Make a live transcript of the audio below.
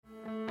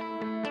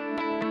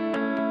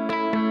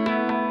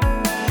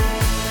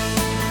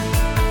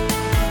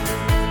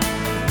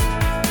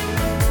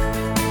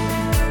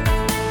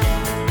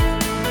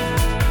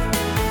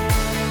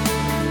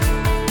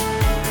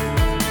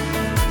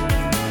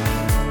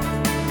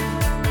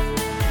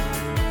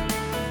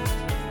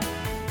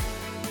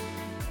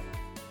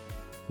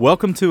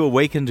Welcome to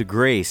Awaken to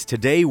Grace.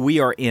 Today we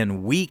are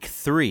in week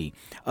 3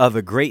 of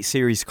a great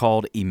series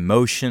called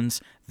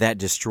Emotions That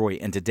Destroy.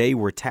 And today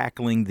we're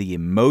tackling the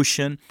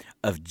emotion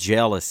of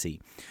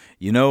jealousy.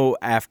 You know,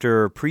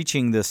 after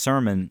preaching this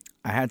sermon,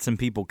 I had some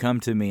people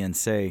come to me and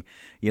say,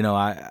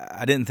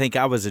 I didn't think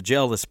I was a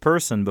jealous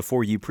person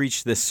before you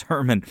preached this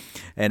sermon.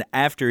 And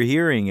after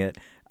hearing it,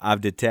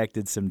 I've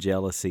detected some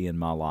jealousy in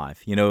my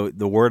life. You know,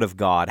 the Word of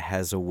God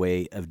has a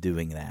way of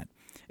doing that.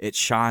 It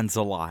shines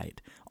a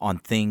light on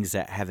things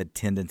that have a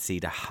tendency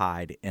to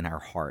hide in our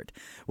heart.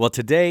 Well,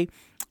 today,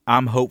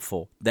 I'm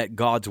hopeful that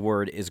God's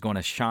Word is going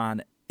to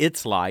shine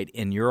its light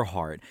in your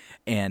heart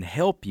and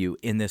help you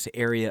in this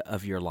area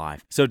of your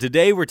life. So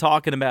today, we're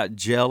talking about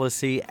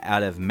jealousy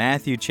out of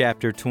Matthew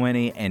chapter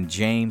 20 and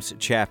James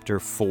chapter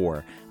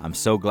 4. I'm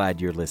so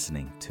glad you're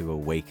listening to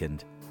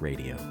Awakened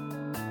Radio.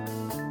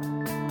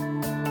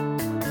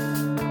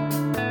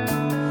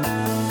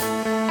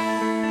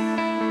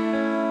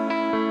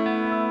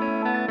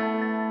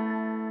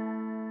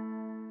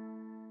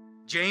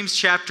 James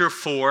chapter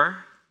 4,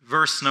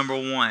 verse number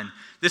 1.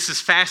 This is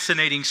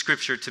fascinating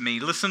scripture to me.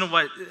 Listen to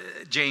what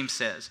James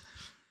says.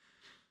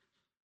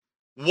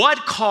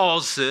 What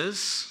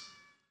causes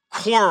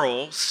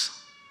quarrels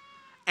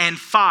and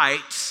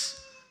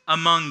fights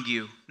among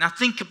you? Now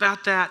think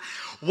about that.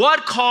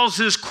 What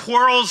causes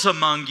quarrels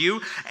among you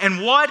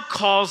and what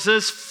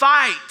causes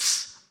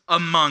fights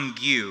among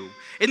you?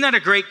 Isn't that a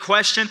great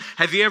question?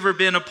 Have you ever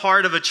been a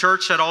part of a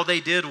church that all they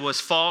did was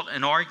fought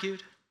and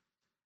argued?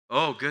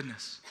 Oh,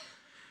 goodness.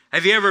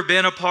 Have you ever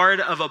been a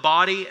part of a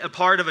body, a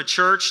part of a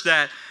church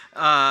that,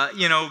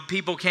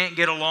 people can't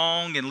get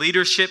along and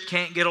leadership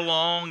can't get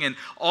along and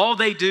all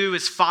they do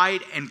is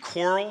fight and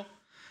quarrel?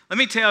 Let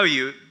me tell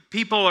you,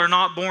 people are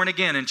not born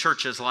again in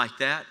churches like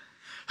that.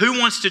 Who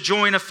wants to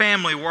join a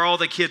family where all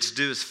the kids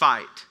do is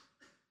fight?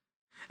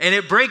 And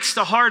it breaks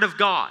the heart of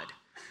God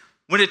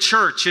when a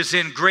church is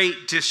in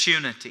great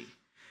disunity.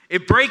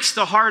 It breaks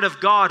the heart of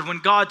God when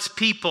God's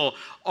people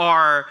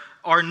are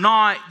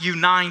not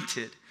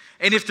united.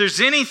 And if there's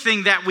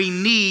anything that we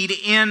need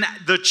in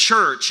the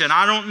church, and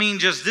I don't mean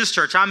just this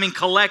church, I mean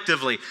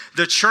collectively,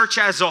 the church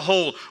as a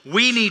whole,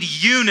 we need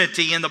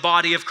unity in the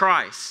body of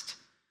Christ.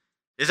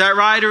 Is that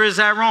right or is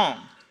that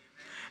wrong?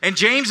 And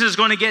James is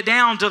going to get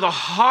down to the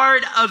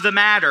heart of the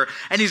matter,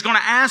 and he's going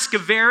to ask a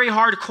very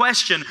hard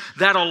question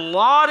that a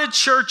lot of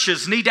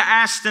churches need to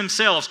ask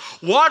themselves.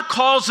 What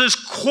causes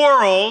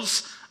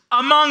quarrels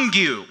among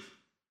you?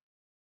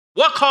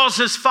 What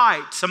causes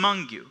fights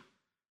among you?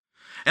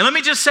 And let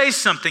me just say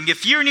something.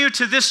 If you're new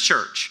to this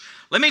church,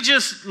 let me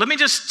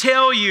just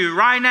tell you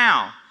right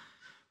now,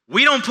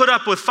 we don't put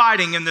up with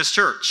fighting in this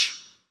church.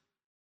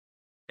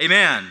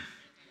 Amen.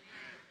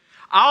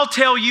 I'll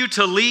tell you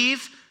to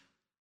leave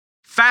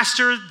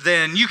faster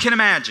than you can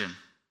imagine.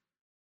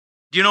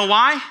 Do you know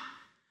why?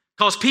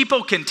 Because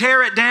people can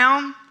tear it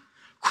down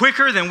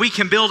quicker than we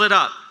can build it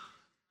up.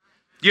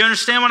 Do you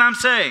understand what I'm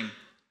saying?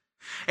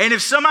 And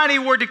if somebody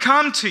were to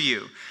come to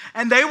you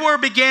and they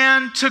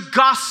began to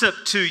gossip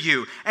to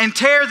you and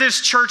tear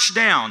this church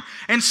down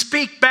and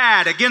speak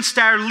bad against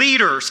our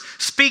leaders,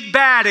 speak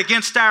bad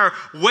against our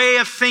way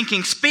of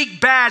thinking, speak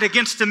bad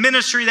against the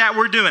ministry that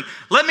we're doing,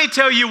 let me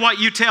tell you what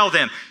you tell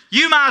them.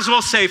 You might as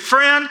well say,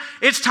 friend,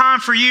 it's time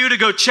for you to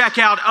go check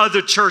out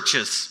other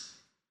churches.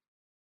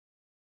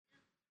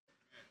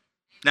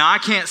 Now, I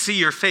can't see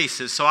your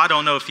faces, so I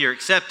don't know if you're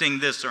accepting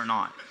this or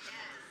not.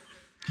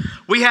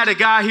 We had a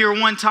guy here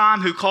one time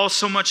who caused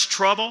so much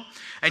trouble.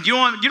 And you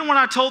know what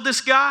I told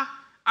this guy?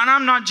 And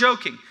I'm not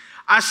joking.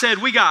 I said,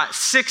 we got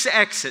 6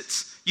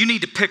 exits. You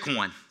need to pick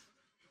one.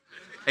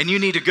 And you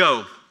need to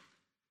go.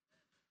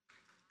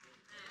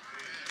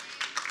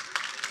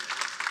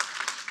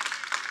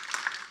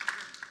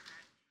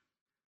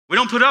 We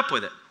don't put up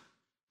with it.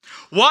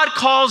 What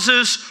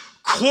causes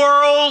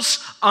quarrels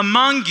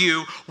among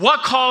you?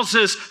 What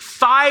causes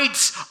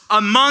fights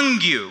among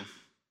you?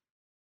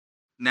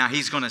 Now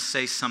he's going to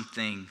say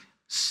something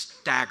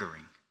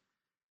staggering.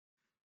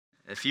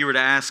 If you were to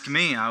ask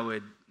me, I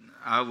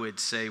would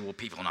say, well,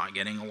 people not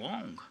getting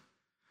along.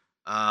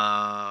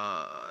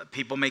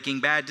 People making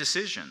bad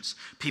decisions.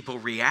 People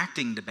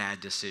reacting to bad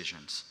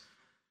decisions.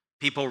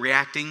 People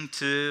reacting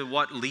to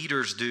what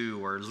leaders do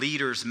or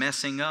leaders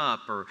messing up.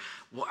 There's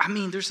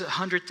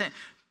 100 things.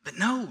 But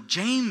no,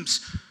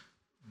 James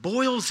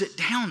boils it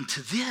down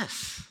to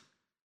this.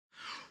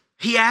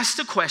 He asks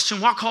the question,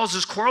 what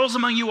causes quarrels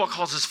among you? What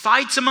causes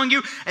fights among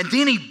you? And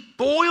then he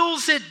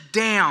boils it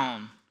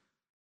down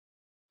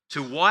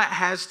to what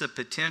has the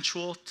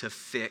potential to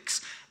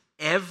fix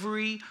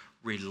every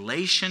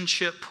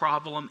relationship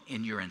problem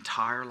in your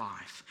entire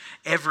life.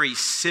 Every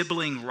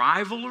sibling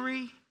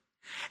rivalry,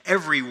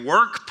 every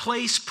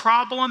workplace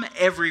problem,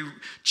 every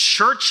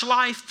church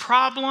life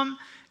problem,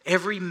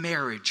 every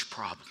marriage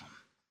problem.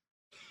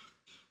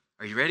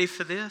 Are you ready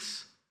for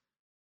this?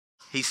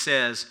 He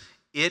says,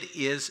 it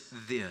is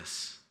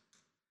this,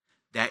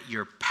 that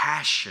your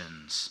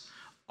passions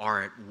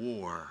are at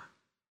war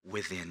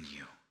within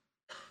you.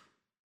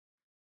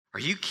 Are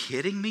you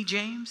kidding me,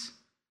 James?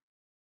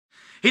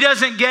 He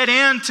doesn't get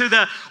into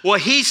well,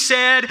 he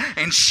said,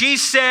 and she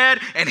said,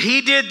 and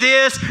he did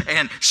this,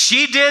 and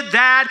she did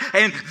that,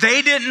 and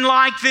they didn't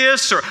like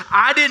this, or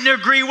I didn't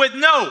agree with.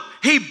 No,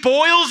 he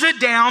boils it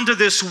down to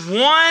this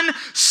one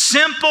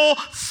simple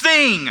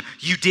thing.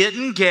 You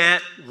didn't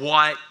get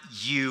what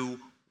you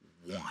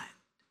want.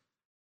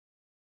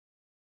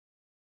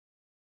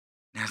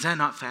 Now, is that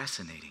not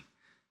fascinating?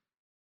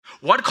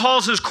 What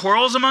causes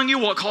quarrels among you?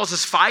 What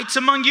causes fights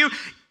among you?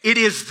 It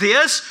is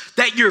this,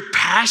 that your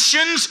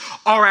passions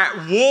are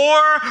at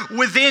war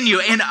within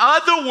you. In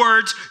other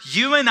words,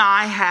 you and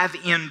I have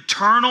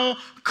internal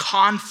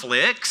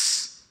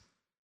conflicts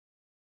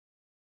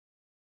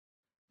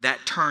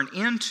that turn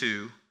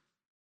into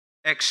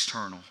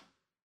external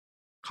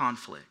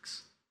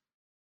conflicts.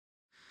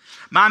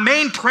 My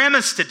main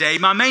premise today,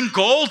 my main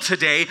goal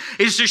today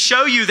is to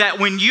show you that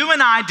when you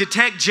and I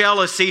detect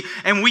jealousy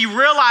and we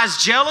realize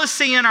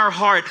jealousy in our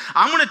heart,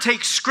 I'm going to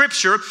take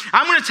Scripture,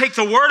 I'm going to take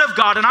the Word of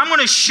God, and I'm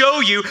going to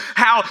show you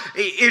how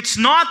it's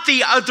not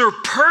the other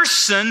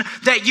person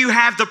that you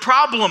have the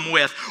problem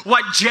with.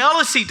 What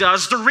jealousy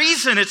does, the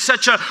reason it's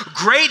such a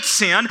great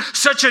sin,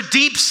 such a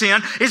deep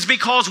sin, is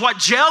because what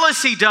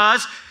jealousy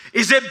does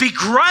is it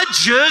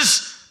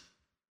begrudges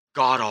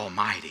God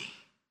Almighty.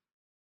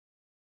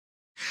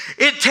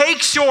 It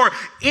takes your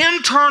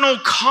internal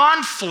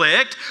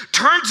conflict,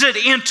 turns it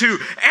into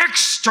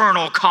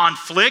external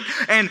conflict,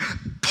 and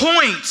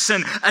points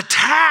and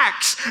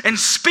attacks and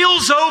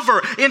spills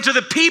over into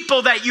the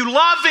people that you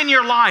love in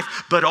your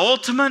life. But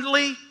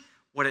ultimately,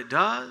 what it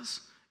does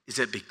is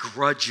it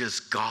begrudges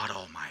God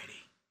Almighty.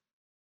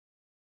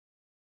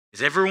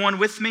 Is everyone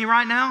with me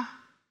right now?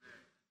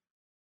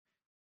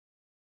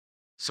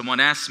 Someone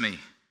asked me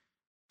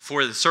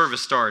before the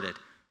service started,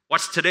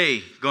 what's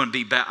today going to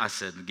be bad? I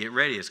said, get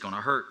ready, it's going to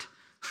hurt.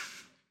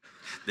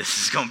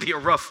 This is going to be a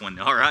rough one,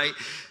 all right?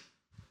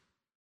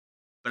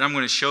 But I'm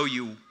going to show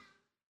you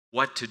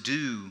what to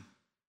do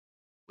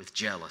with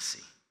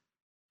jealousy.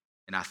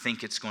 And I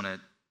think it's going to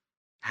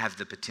have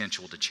the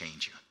potential to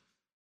change you.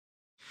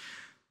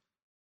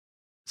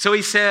 So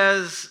he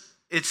says,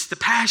 it's the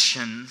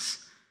passions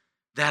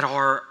that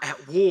are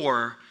at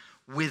war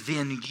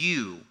within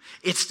you.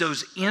 It's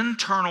those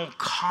internal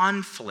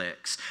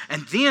conflicts.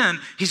 And then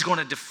he's going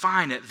to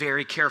define it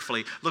very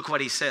carefully. Look what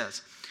he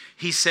says.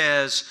 He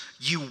says,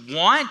 you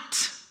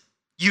want,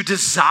 you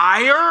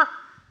desire,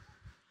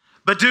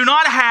 but do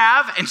not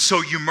have, and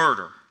so you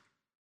murder.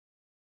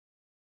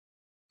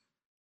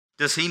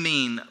 Does he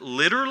mean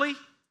literally?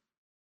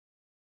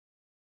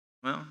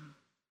 Well,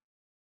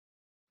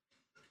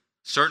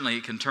 certainly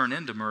it can turn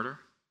into murder.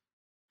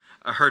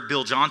 I heard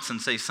Bill Johnson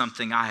say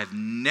something I have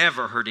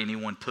never heard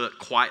anyone put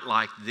quite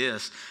like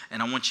this, and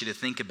I want you to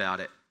think about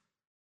it.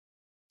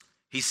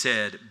 He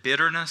said,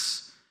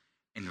 bitterness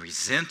and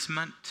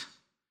resentment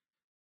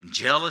and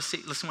jealousy.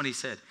 Listen to what he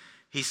said.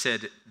 He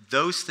said,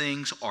 those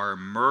things are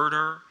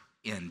murder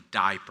in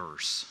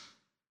diapers.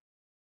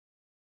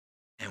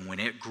 And when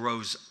it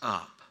grows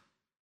up,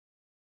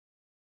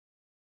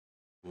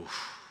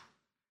 oof,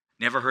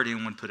 never heard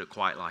anyone put it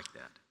quite like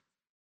that.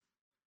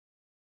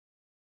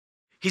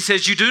 He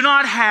says, you do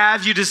not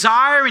have, you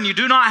desire and you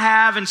do not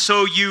have, and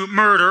so you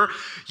murder.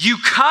 You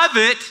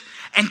covet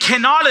and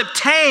cannot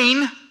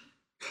obtain.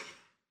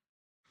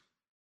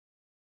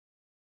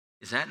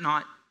 Is that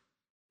not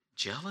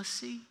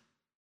jealousy?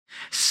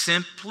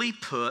 Simply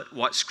put,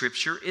 what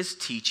Scripture is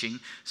teaching,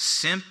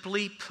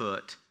 simply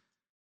put,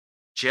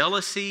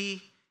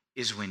 jealousy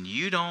is when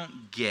you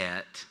don't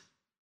get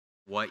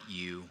what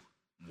you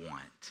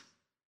want.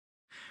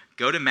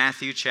 Go to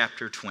Matthew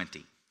chapter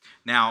 20.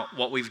 Now,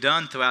 what we've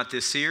done throughout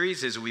this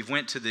series is we've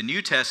went to the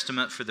New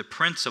Testament for the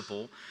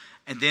principle,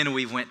 and then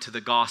we went to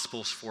the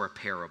Gospels for a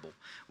parable.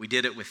 We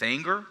did it with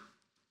anger.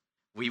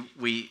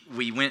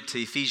 We went to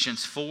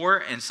Ephesians 4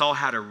 and saw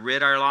how to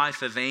rid our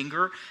life of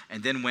anger,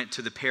 and then went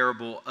to the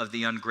parable of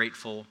the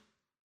ungrateful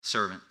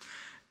servant.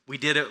 We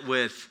did it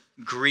with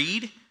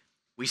greed.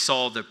 We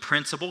saw the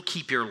principle,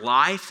 keep your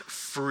life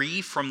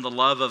free from the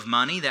love of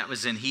money. That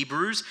was in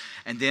Hebrews.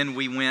 And then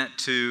we went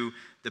to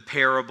the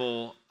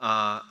parable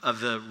of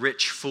the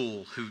rich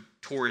fool who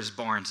tore his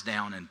barns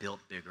down and built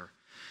bigger.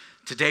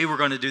 Today we're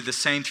going to do the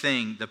same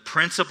thing. The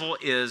principle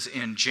is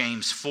in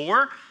James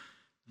 4.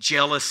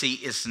 Jealousy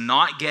is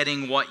not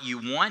getting what you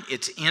want.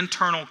 It's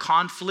internal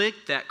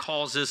conflict that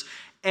causes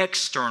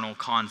external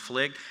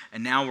conflict.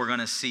 And now we're going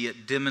to see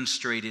it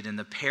demonstrated in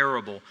the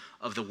parable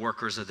of the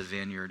workers of the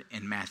vineyard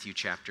in Matthew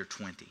chapter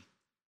 20.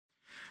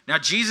 Now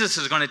Jesus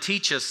is going to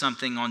teach us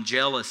something on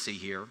jealousy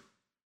here.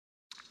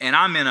 And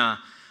I'm in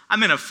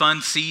a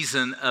fun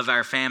season of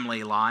our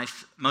family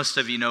life. Most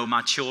of you know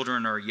my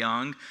children are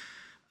young.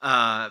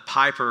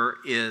 Piper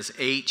is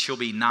 8. She'll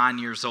be 9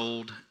 years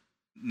old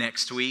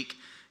next week.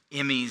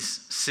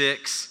 Emmy's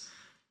 6.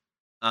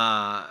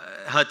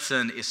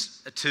 Hudson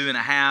is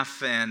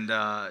 2.5.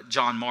 And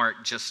John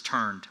Mark just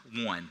turned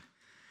 1.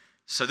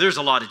 So there's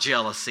a lot of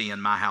jealousy in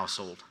my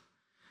household.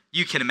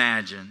 You can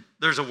imagine.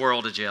 There's a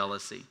world of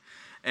jealousy.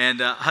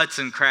 And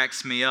Hudson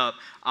cracks me up.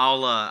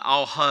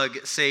 I'll hug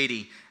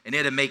Sadie, and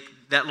it'll make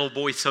that little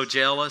boy's so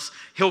jealous,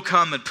 he'll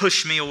come and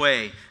push me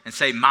away and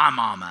say, "My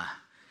mama."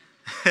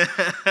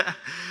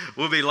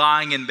 We'll be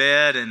lying in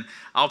bed and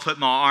I'll put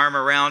my arm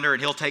around her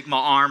and he'll take my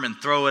arm and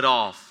throw it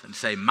off and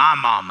say, "My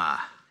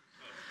mama."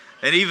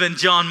 And even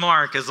John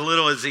Mark, as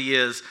little as he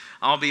is,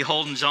 I'll be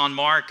holding John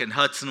Mark and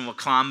Hudson will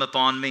climb up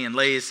on me and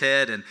lay his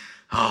head and,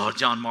 oh,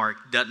 John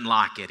Mark doesn't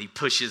like it. He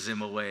pushes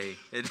him away.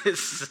 It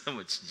is so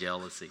much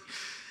jealousy.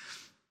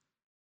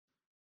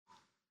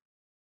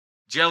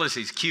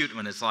 Jealousy's cute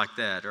when it's like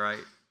that,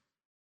 right?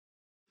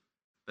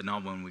 But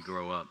not when we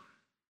grow up.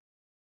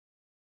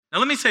 Now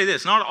let me say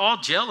this, not all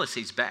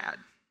jealousy is bad.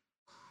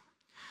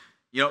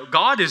 You know,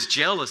 God is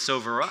jealous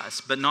over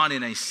us, but not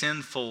in a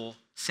sinful,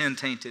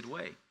 sin-tainted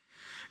way.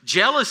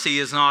 Jealousy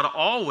is not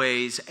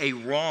always a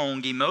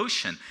wrong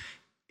emotion.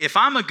 If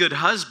I'm a good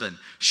husband,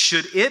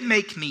 should it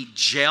make me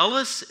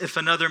jealous if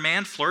another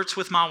man flirts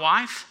with my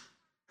wife?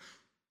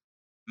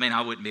 I mean,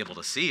 I wouldn't be able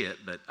to see it,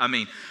 but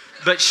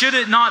should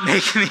it not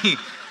make me,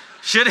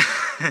 should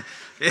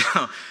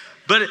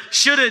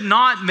it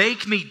not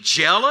make me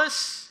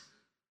jealous?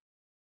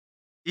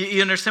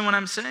 You understand what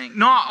I'm saying?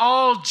 Not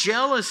all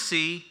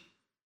jealousy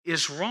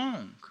is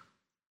wrong.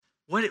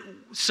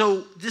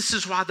 So this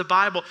is why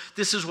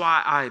this is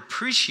why I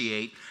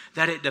appreciate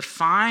that it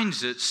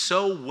defines it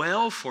so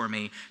well for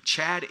me.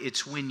 Chad,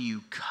 it's when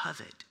you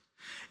covet.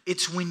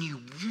 It's when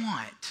you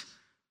want,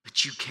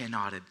 but you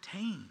cannot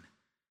obtain.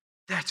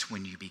 That's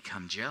when you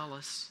become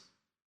jealous.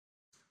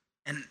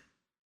 And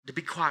to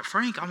be quite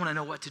frank, I want to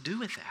know what to do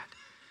with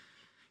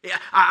that.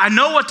 I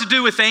know what to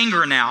do with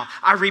anger now.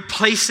 I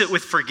replace it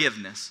with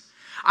forgiveness.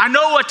 I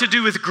know what to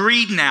do with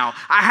greed now.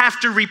 I have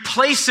to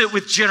replace it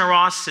with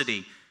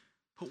generosity.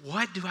 But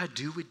what do I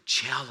do with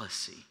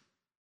jealousy?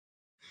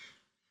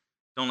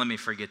 Don't let me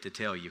forget to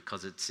tell you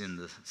because it's in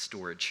the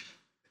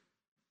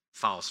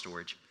file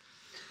storage.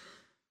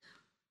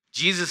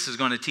 Jesus is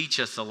going to teach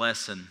us a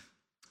lesson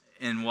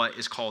in what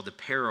is called the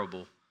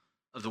parable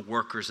of the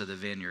workers of the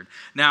vineyard.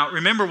 Now,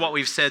 remember what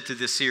we've said through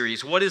this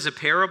series. What is a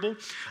parable?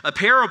 A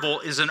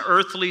parable is an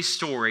earthly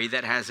story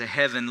that has a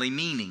heavenly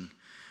meaning.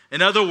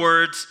 In other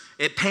words,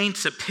 it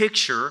paints a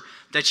picture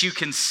that you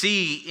can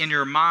see in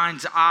your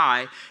mind's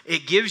eye.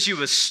 It gives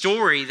you a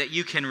story that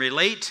you can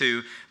relate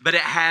to, but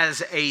it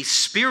has a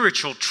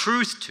spiritual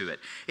truth to it.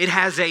 It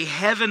has a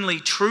heavenly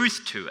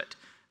truth to it.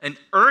 An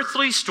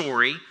earthly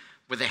story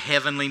with a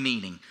heavenly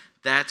meaning.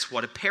 That's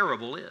what a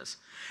parable is.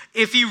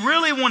 If you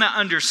really want to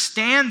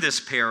understand this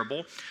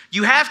parable,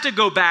 you have to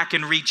go back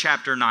and read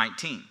chapter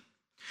 19.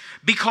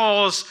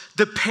 Because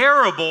the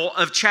parable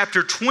of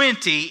chapter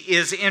 20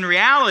 is in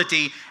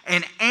reality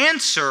an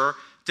answer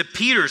to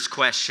Peter's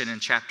question in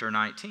chapter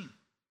 19.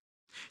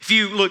 If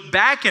you look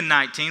back in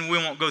 19, we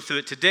won't go through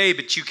it today,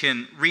 but you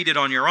can read it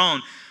on your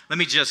own. Let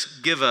me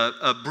just give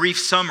a brief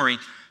summary.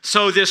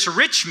 So this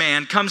rich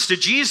man comes to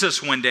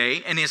Jesus one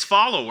day and his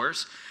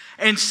followers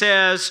and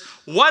says,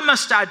 "What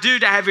must I do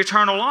to have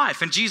eternal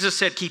life?" And Jesus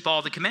said, "Keep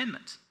all the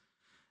commandments."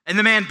 And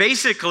the man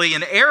basically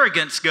in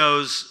arrogance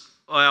goes,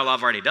 "Well,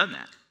 I've already done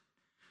that.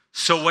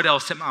 So what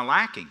else am I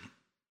lacking?"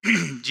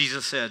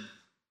 Jesus said,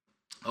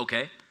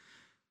 "Okay,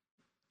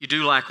 you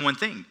do lack one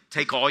thing.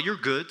 Take all your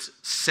goods,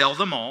 sell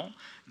them all,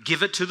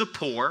 give it to the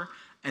poor,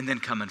 and then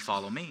come and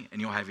follow me,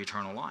 and you'll have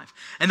eternal life."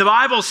 And the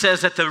Bible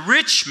says that the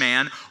rich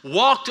man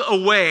walked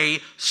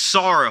away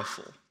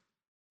sorrowful.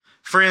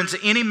 Friends,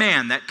 any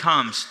man that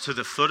comes to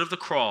the foot of the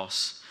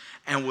cross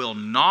and will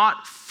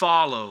not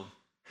follow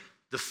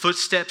the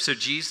footsteps of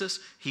Jesus,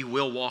 he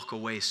will walk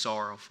away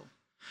sorrowful.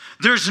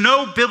 There's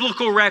no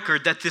biblical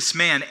record that this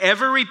man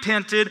ever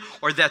repented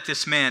or that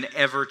this man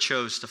ever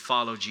chose to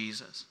follow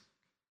Jesus.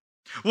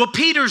 Well,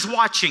 Peter's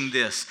watching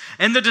this,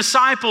 and the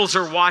disciples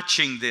are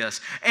watching this.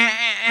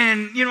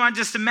 And I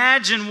just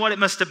imagine what it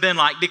must have been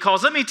like,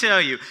 because let me tell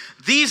you,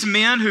 these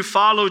men who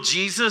followed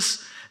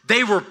Jesus,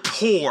 they were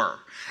poor.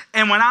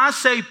 And when I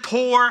say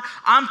poor,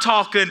 I'm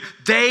talking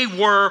they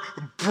were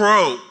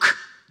broke.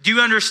 Do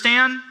you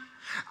understand?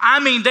 I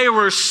mean, they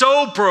were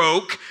so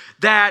broke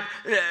that,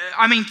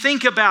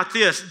 think about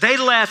this. They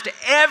left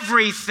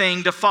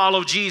everything to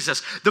follow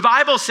Jesus. The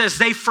Bible says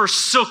they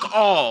forsook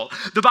all.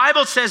 The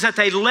Bible says that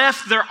they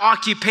left their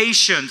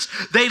occupations.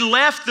 They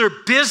left their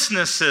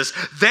businesses.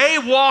 They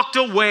walked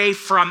away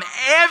from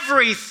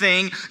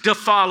everything to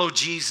follow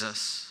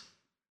Jesus.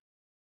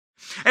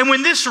 And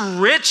when this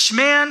rich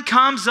man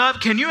comes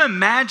up, can you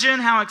imagine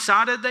how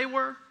excited they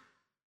were?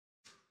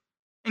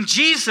 And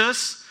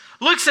Jesus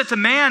looks at the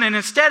man and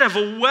instead of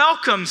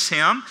welcomes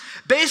him,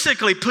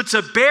 basically puts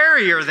a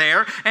barrier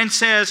there and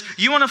says,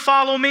 "You want to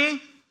follow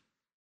me?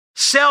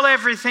 Sell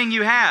everything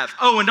you have.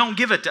 Oh, and don't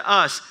give it to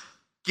us.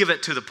 Give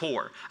it to the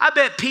poor." I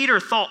bet Peter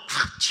thought,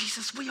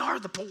 "Jesus, we are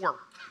the poor."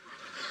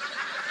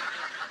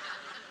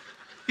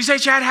 You say,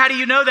 "Chad, how do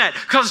you know that?"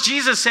 Because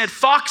Jesus said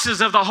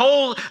foxes of the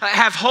hole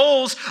have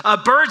holes,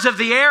 birds of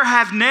the air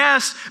have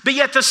nests, but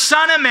yet the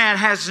Son of Man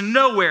has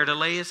nowhere to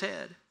lay his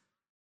head.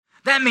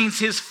 That means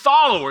his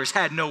followers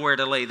had nowhere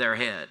to lay their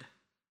head.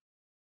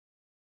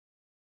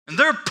 And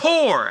they're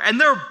poor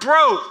and they're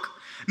broke.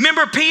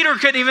 Remember, Peter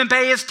couldn't even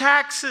pay his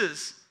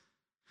taxes.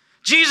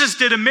 Jesus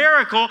did a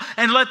miracle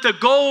and let the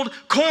gold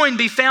coin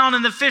be found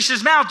in the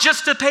fish's mouth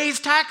just to pay his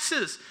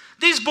taxes.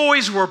 These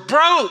boys were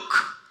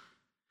broke.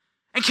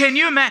 And can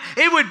you imagine?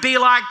 It would be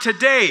like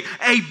today,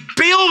 a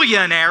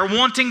billionaire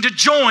wanting to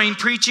join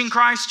Preaching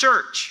Christ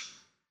Church.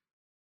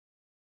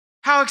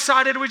 How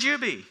excited would you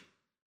be?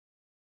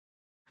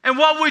 And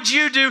what would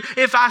you do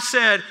if I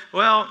said,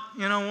 well,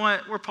 you know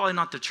what? We're probably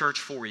not the church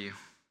for you.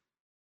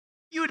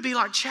 You would be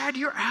like, Chad,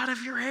 you're out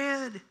of your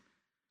head.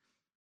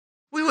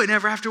 We would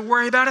never have to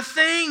worry about a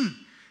thing.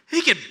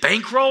 He could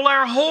bankroll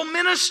our whole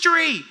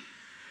ministry.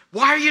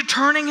 Why are you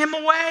turning him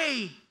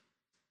away?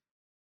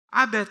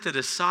 I bet the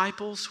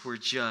disciples were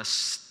just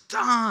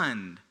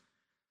stunned.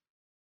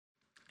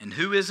 And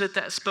who is it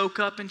that spoke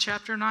up in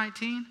chapter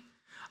 19?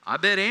 I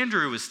bet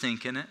Andrew was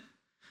thinking it.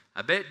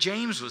 I bet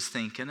James was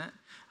thinking it.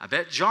 I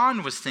bet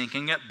John was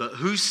thinking it. But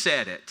who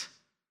said it?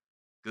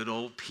 Good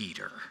old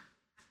Peter.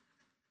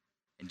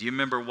 And do you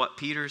remember what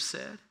Peter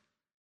said?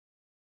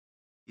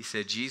 He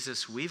said,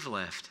 Jesus, we've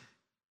left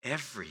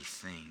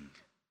everything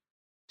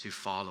to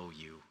follow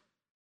you.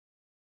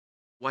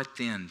 What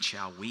then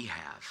shall we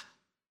have?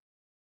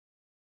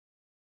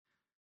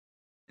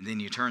 And then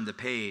you turn the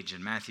page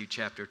in Matthew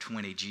chapter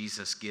 20,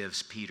 Jesus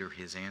gives Peter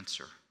his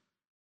answer.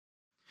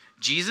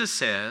 Jesus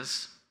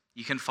says,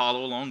 you can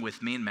follow along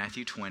with me in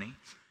Matthew 20,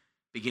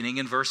 beginning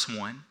in verse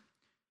 1.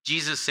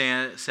 Jesus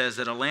says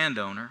that a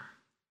landowner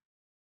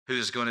who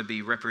is going to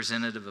be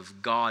representative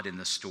of God in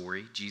the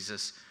story,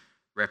 Jesus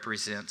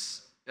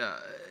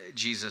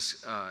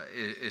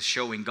is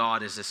showing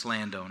God as this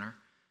landowner.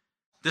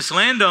 This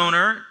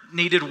landowner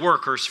needed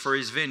workers for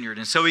his vineyard.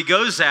 And so he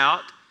goes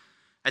out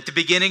at the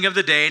beginning of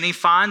the day and he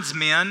finds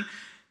men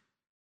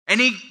and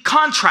he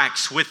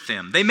contracts with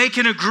them. They make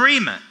an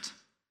agreement.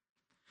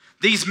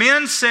 These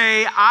men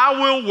say, I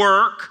will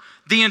work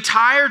the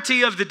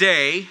entirety of the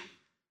day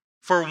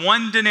for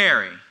 1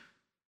 denarii.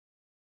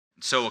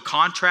 So a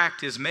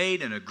contract is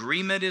made, an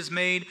agreement is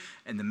made,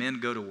 and the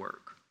men go to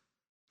work.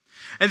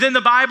 And then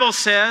the Bible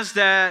says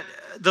that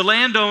the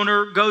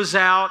landowner goes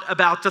out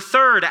about the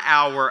 3rd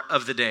hour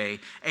of the day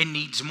and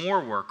needs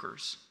more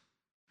workers.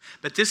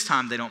 But this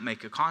time they don't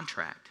make a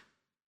contract.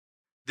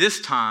 This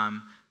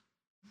time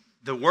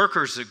the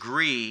workers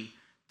agree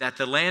that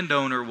the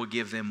landowner will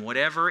give them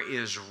whatever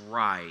is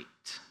right.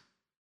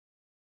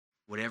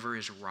 Whatever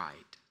is right.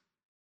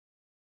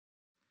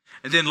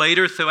 And then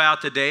later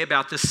throughout the day,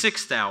 about the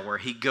 6th hour,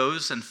 he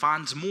goes and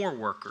finds more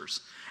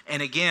workers.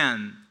 And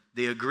again,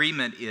 the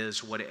agreement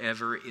is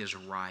whatever is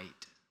right.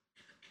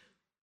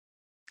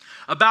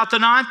 About the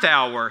 9th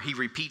hour, he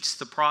repeats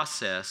the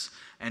process.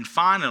 And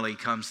finally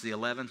comes the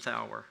 11th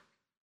hour.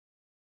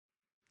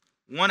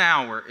 1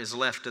 hour is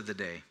left of the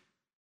day.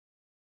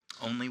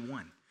 Only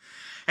one.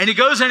 And he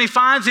goes and he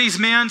finds these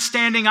men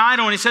standing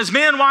idle. And he says,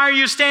 men, why are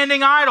you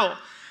standing idle?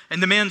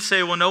 And the men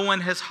say, well, no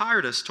one has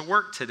hired us to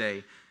work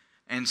today.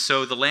 And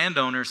so the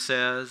landowner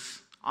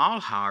says,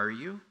 I'll hire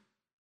you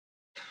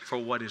for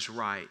what is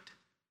right.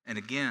 And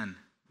again,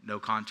 no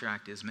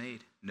contract is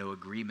made. No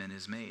agreement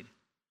is made.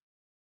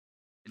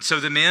 And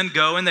so the men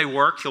go and they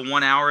work the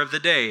 1 hour of the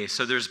day.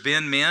 So there's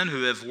been men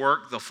who have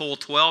worked the full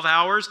 12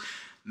 hours,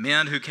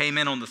 men who came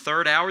in on the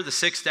 3rd hour, the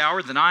 6th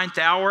hour, the 9th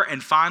hour,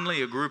 and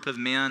finally a group of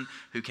men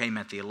who came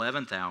at the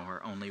 11th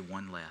hour, only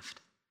one left.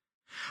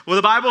 Well,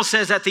 the Bible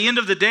says at the end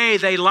of the day,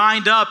 they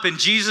lined up, and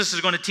Jesus is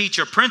going to teach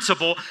a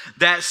principle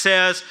that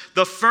says,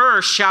 the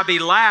first shall be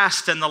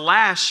last, and the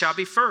last shall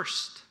be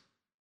first.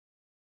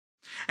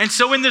 And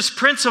so in this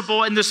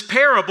principle, in this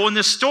parable, in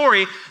this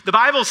story, the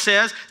Bible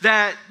says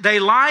that they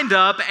lined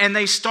up, and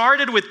they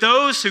started with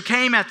those who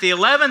came at the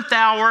 11th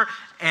hour,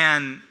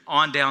 and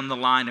on down the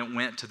line it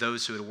went to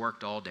those who had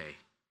worked all day.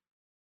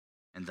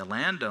 And the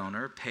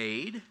landowner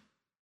paid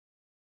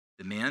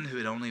the men who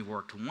had only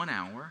worked 1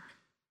 hour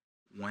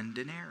 1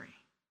 denarii.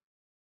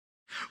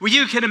 Well,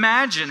 you can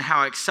imagine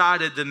how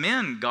excited the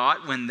men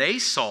got when they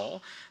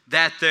saw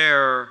that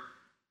their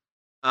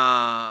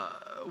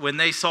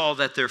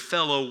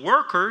fellow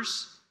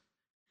workers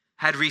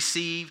had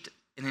received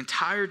an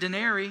entire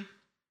denarii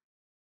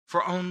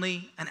for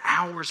only an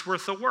hour's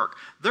worth of work.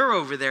 They're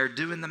over there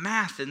doing the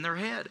math in their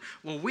head.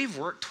 Well, we've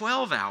worked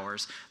 12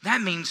 hours.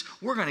 That means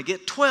we're going to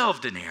get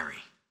 12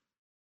 denarii.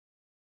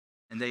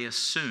 And they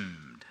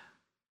assumed.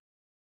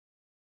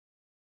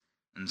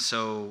 And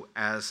so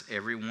as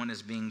everyone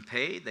is being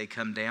paid, they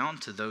come down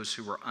to those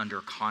who were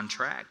under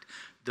contract,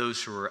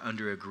 those who were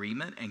under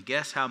agreement, and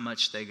guess how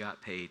much they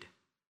got paid?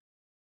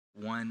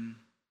 1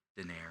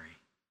 denarii.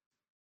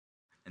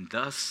 And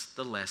thus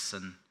the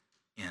lesson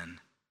in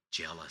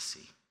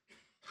jealousy.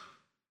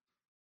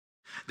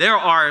 There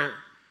are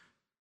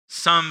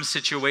some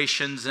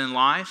situations in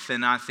life,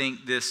 and I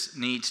think this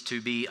needs to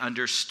be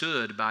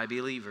understood by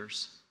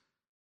believers.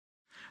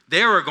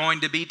 There are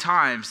going to be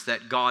times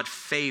that God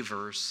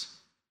favors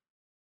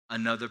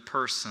another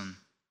person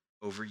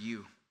over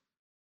you.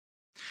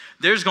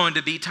 There's going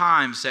to be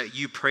times that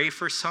you pray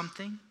for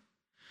something,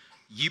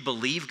 you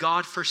believe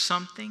God for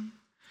something,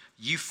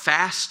 you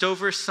fast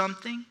over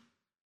something,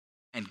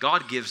 and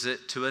God gives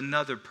it to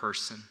another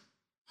person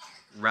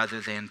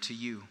rather than to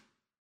you.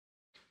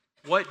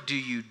 What do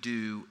you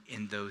do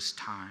in those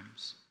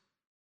times?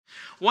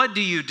 What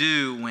do you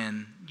do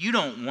when you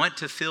don't want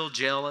to feel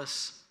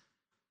jealous,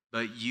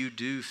 but you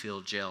do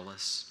feel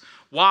jealous?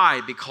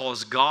 Why?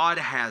 Because God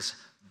has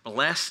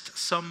blessed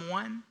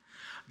someone.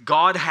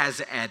 God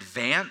has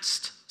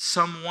advanced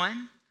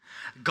someone.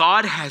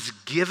 God has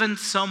given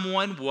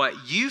someone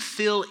what you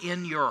feel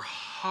in your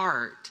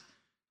heart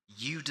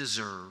you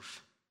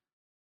deserve.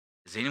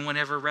 Has anyone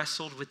ever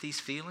wrestled with these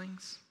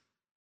feelings?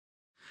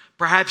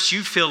 Perhaps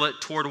you feel it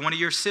toward one of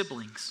your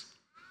siblings.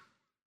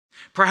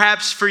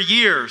 Perhaps for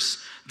years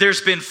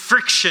there's been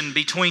friction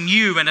between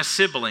you and a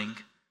sibling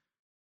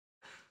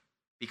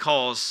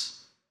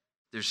because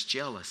there's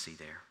jealousy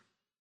there.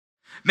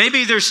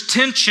 Maybe there's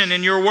tension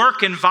in your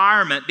work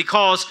environment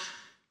because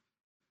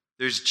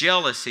there's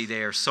jealousy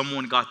there.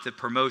 Someone got the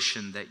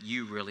promotion that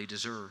you really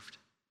deserved.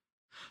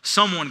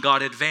 Someone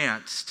got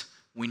advanced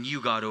when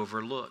you got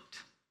overlooked.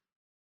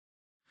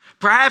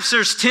 Perhaps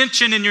there's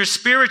tension in your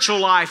spiritual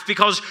life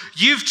because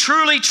you've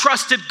truly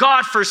trusted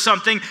God for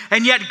something,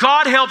 and yet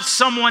God helps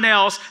someone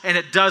else, and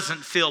it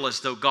doesn't feel as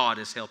though God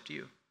has helped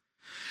you.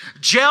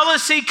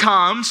 Jealousy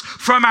comes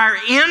from our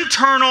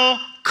internal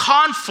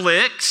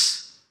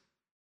conflicts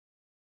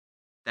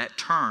that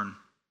turn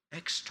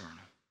external.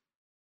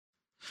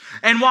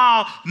 And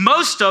while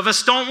most of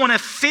us don't want to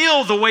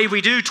feel the way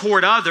we do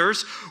toward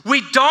others,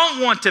 we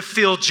don't want to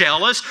feel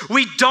jealous,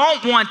 we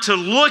don't want to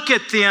look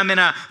at them in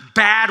a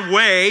bad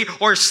way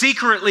or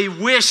secretly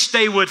wish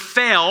they would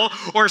fail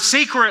or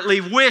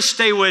secretly wish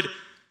they would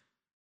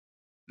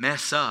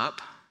mess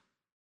up.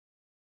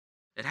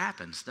 It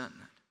happens, doesn't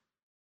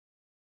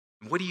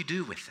it? What do you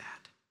do with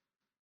that?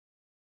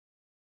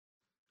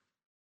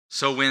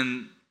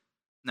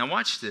 Now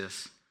watch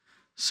this.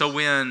 So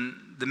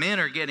when the men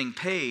are getting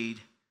paid,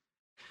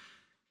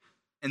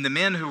 and the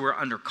men who were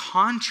under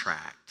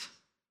contract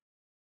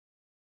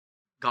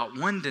got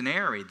 1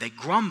 denarii, they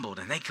grumbled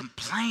and they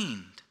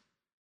complained.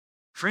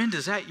 Friend,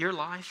 is that your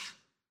life?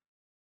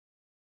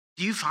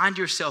 Do you find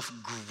yourself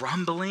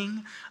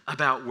grumbling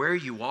about where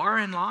you are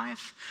in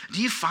life?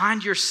 Do you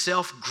find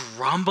yourself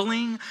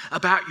grumbling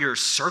about your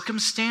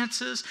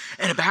circumstances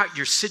and about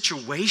your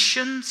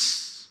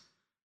situations?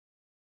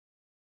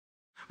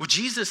 Well,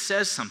 Jesus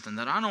says something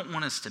that I don't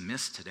want us to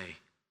miss today.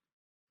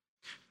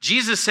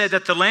 Jesus said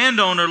that the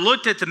landowner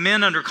looked at the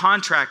men under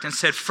contract and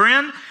said,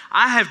 "Friend,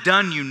 I have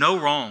done you no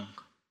wrong."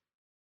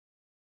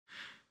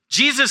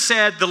 Jesus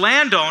said, the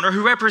landowner,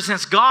 who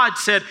represents God,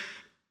 said,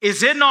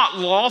 "Is it not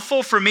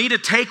lawful for me to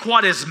take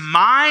what is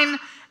mine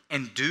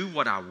and do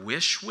what I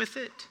wish with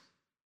it?"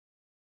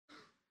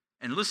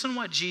 And listen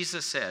what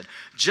Jesus said.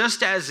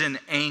 Just as in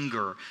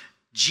anger,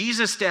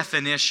 Jesus'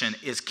 definition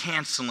is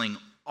canceling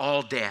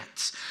all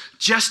debts.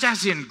 Just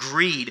as in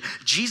greed,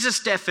 Jesus'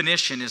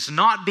 definition is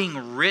not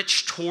being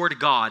rich toward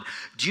God.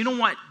 Do you know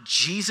what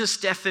Jesus'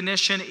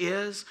 definition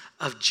is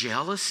of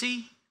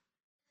jealousy?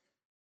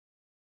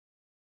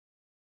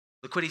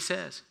 Look what he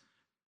says.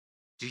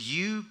 Do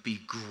you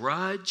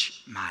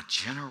begrudge my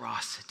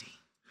generosity?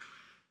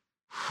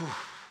 Whew.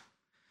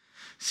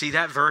 See,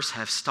 that verse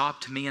has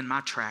stopped me in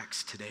my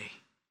tracks today.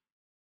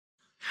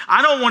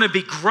 I don't want to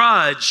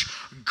begrudge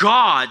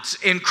God's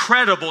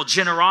incredible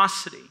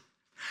generosity.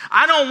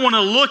 I don't want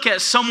to look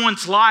at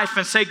someone's life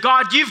and say,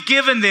 "God, you've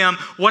given them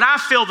what I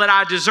feel that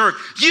I deserve.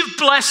 You've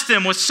blessed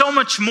them with so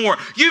much more.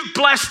 You've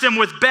blessed them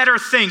with better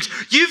things.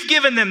 You've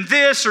given them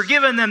this or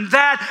given them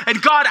that.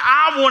 And God,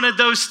 I wanted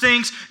those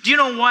things." Do you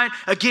know what?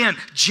 Again,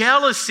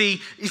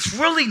 jealousy is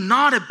really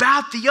not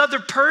about the other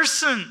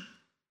person.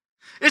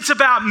 It's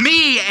about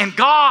me and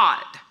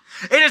God.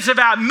 It is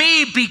about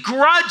me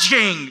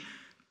begrudging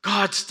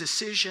God's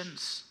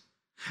decisions.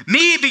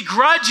 Me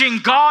begrudging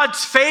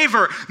God's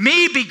favor.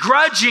 Me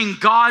begrudging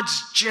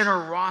God's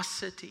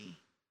generosity.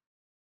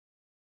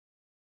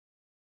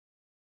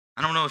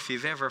 I don't know if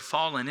you've ever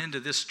fallen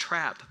into this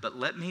trap, but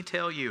let me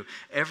tell you,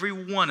 every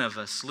one of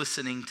us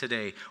listening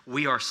today,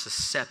 we are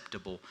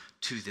susceptible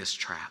to this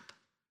trap.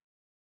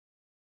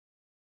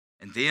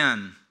 And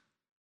then,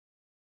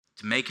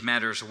 to make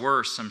matters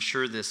worse, I'm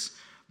sure this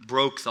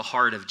broke the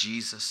heart of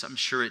Jesus. I'm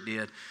sure it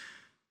did.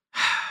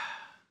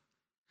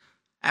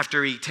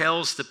 After he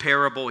tells the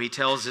parable, he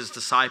tells his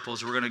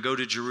disciples, "We're going to go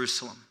to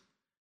Jerusalem.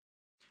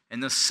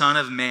 And the Son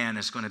of Man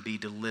is going to be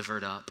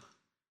delivered up.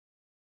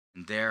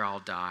 And there I'll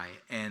die."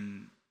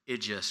 And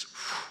it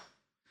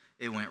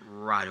went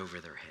right over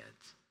their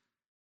heads.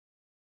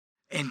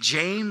 And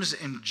James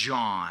and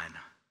John,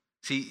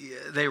 see,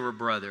 they were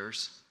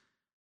brothers.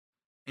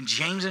 And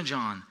James and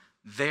John,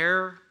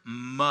 their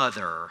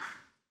mother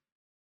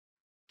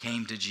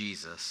came to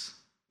Jesus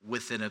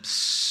with an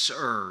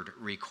absurd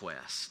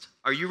request.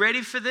 Are you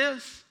ready for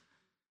this?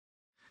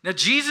 Now,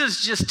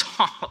 Jesus just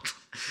taught.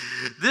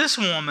 This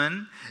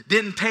woman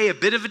didn't pay a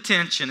bit of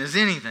attention as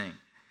anything.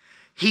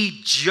 He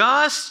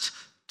just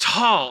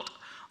taught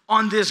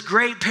on this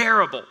great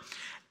parable.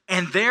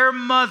 And their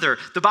mother,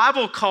 the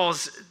Bible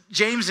calls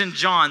James and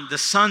John the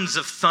sons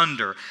of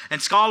thunder.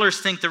 And scholars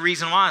think the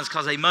reason why is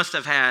because they must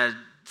have had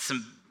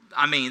some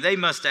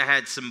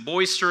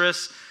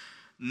boisterous,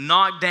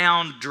 knock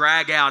down,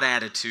 drag out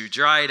attitudes,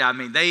 right? I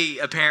mean, they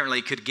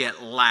apparently could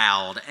get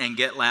loud and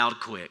get loud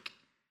quick.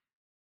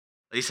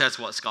 At least that's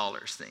what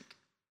scholars think.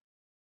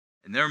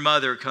 And their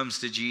mother comes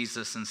to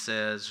Jesus and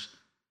says,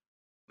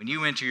 when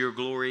you enter your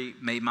glory,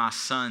 may my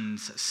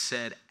sons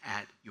sit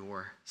at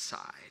your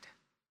side.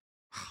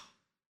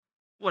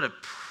 What a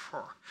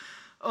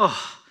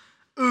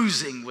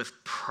oozing with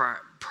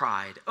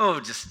pride.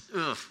 Ugh.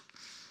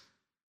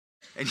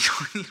 And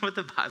you know what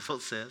the Bible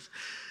says?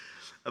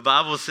 The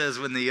Bible says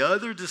when the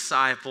other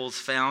disciples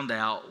found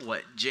out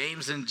what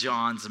James and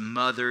John's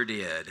mother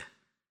did,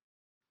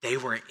 they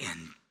were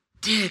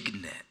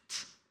indignant.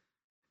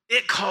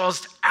 It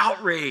caused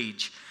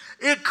outrage.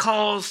 It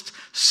caused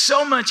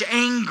so much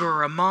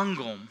anger among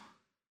them.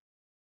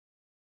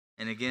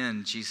 And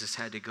again, Jesus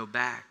had to go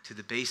back to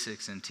the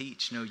basics and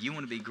teach. No, you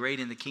want to be great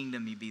in the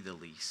kingdom, you be the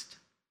least.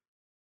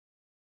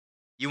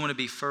 You want to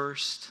be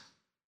first,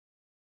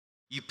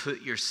 you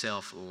put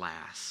yourself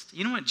last.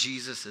 You know what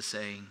Jesus is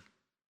saying?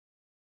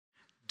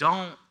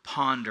 Don't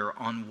ponder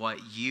on what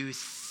you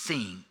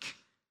think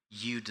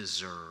you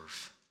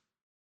deserve.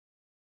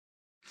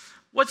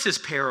 What's this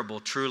parable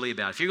truly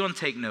about? If you're going to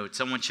take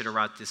notes, I want you to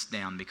write this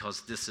down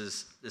because this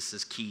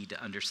is key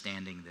to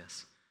understanding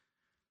this.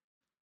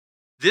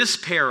 This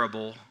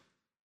parable,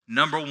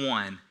 number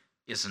one,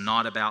 is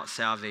not about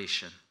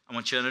salvation. I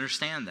want you to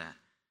understand that.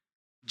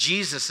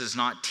 Jesus is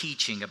not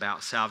teaching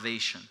about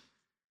salvation.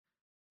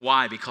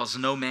 Why? Because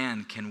no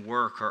man can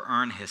work or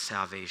earn his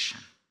salvation.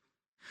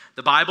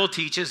 The Bible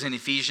teaches in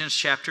Ephesians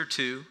chapter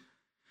 2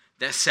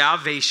 that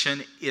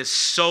salvation is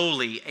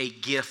solely a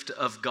gift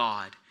of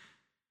God.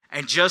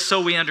 And just so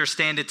we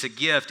understand it's a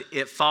gift,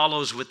 it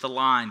follows with the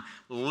line,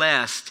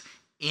 lest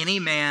any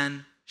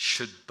man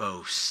should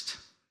boast.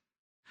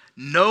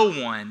 No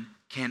one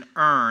can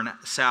earn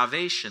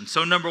salvation.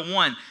 So number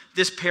one,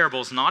 this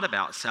parable is not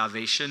about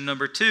salvation.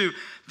 Number two,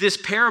 this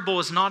parable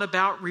is not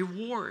about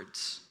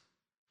rewards.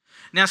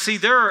 Now see,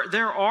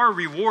 there are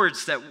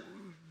rewards that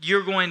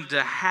you're going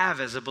to have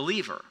as a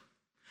believer,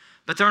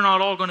 but they're not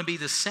all going to be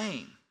the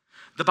same.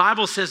 The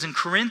Bible says in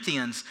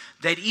Corinthians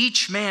that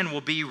each man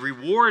will be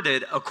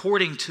rewarded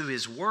according to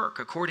his work,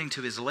 according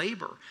to his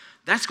labor.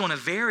 That's going to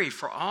vary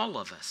for all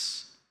of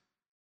us.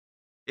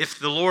 If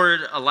the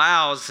Lord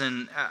allows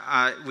and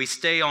we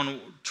stay on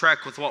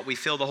track with what we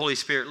feel the Holy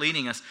Spirit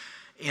leading us,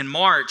 in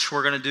March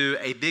we're going to do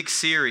a big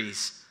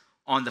series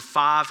on the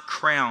 5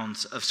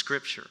 crowns of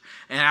Scripture.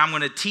 And I'm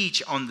going to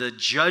teach on the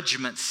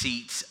judgment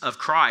seats of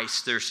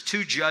Christ. There's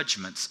 2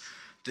 judgments,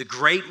 the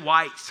great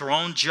white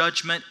throne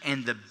judgment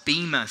and the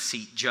Bema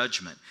seat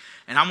judgment.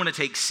 And I'm going to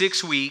take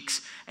 6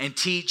 weeks and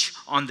teach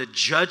on the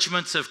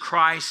judgments of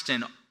Christ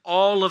and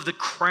all of the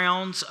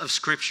crowns of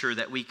Scripture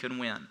that we can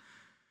win.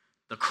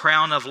 The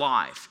crown of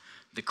life,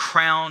 the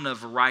crown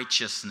of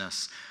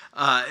righteousness.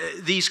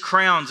 These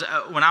crowns,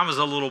 when I was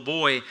a little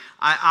boy,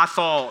 I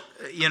thought,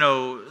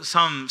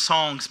 some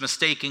songs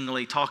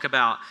mistakenly talk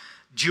about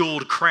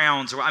jeweled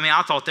crowns.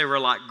 I thought they were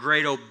like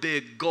great old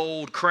big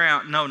gold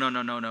crown.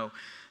 No.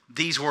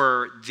 These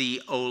were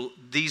the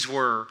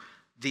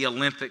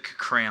Olympic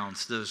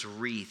crowns, those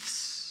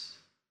wreaths.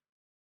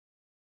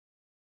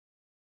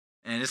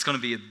 And it's going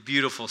to be a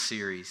beautiful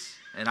series.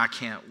 And I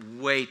can't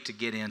wait to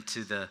get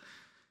into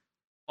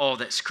all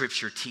that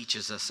Scripture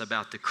teaches us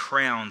about the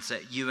crowns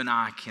that you and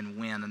I can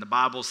win. And the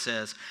Bible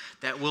says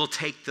that we'll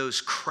take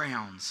those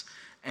crowns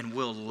and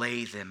we'll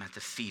lay them at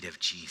the feet of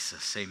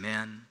Jesus.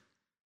 Amen.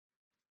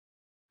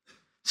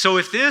 So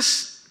if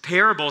this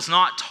parable is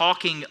not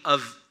talking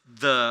of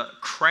the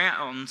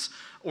crowns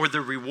or the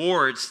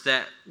rewards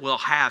that we'll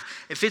have,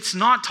 if it's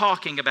not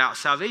talking about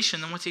salvation,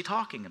 then what's he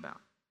talking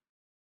about?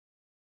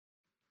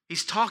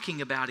 He's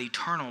talking about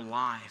eternal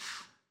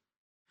life.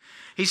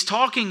 He's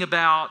talking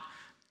about,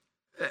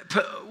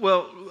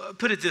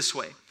 put it this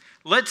way.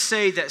 Let's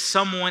say that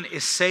someone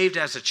is saved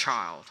as a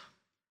child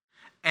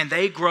and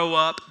they grow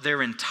up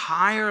their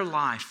entire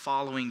life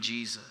following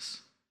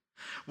Jesus.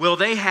 Will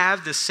they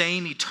have the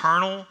same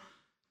eternal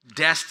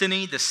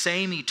destiny, the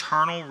same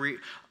eternal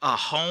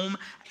home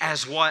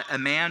as what a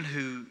man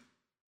who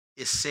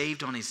is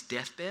saved on his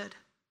deathbed?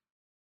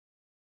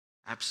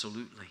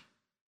 Absolutely.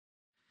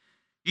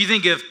 You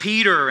think of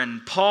Peter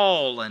and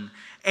Paul and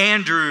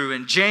Andrew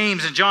and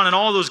James and John and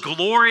all those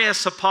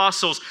glorious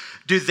apostles.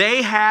 Do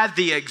they have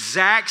the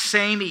exact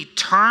same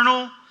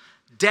eternal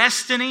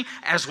destiny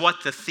as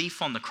what the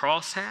thief on the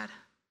cross had?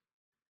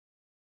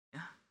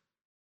 Yeah.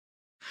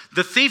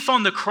 The thief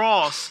on the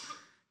cross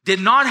did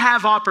not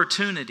have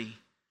opportunity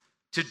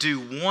to do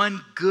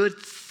one good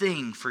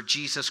thing for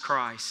Jesus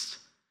Christ.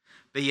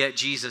 But yet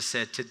Jesus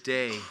said,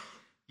 today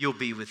you'll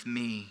be with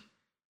me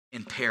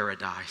in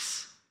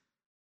paradise.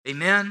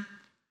 Amen?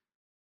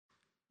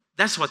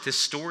 That's what this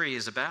story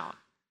is about.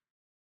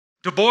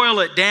 To boil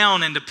it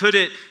down and to put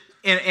it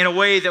in a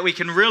way that we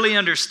can really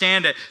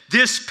understand it,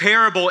 this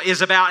parable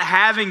is about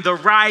having the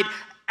right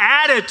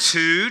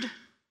attitude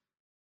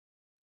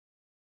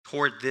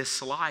toward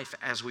this life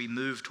as we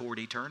move toward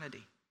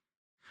eternity.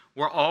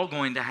 We're all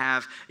going to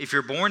have, if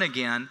you're born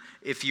again,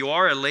 if you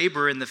are a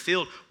laborer in the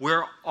field,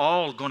 we're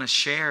all going to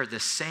share the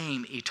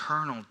same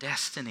eternal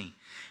destiny.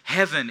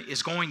 Heaven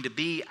is going to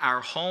be our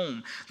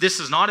home.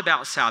 This is not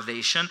about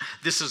salvation.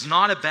 This is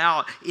not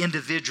about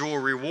individual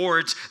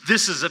rewards.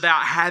 This is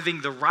about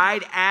having the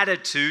right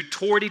attitude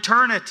toward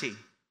eternity.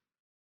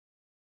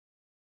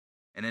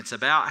 And it's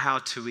about how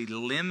to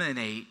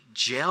eliminate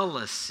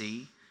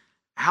jealousy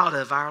out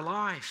of our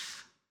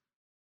life.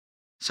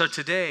 So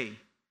today,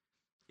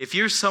 if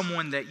you're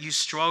someone that you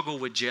struggle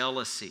with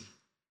jealousy,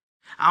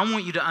 I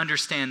want you to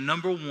understand,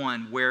 number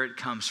one, where it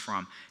comes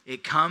from.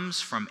 It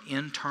comes from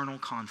internal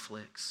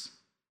conflicts.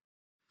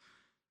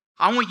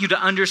 I want you to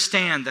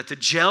understand that the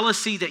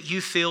jealousy that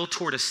you feel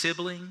toward a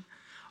sibling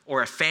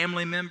or a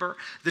family member,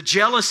 the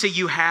jealousy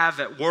you have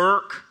at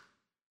work,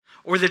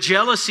 or the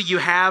jealousy you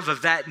have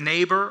of that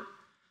neighbor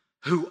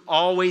who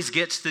always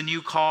gets the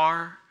new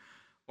car,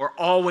 or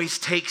always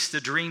takes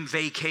the dream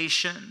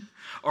vacation,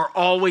 or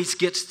always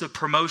gets the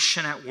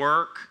promotion at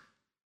work,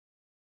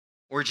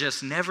 or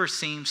just never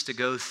seems to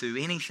go through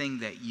anything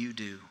that you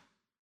do.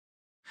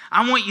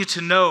 I want you to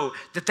know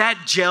that that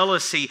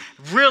jealousy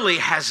really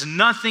has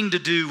nothing to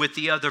do with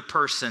the other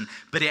person,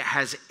 but it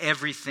has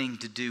everything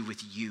to do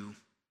with you.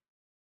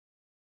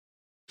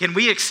 Can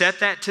we accept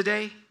that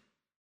today?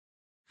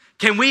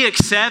 Can we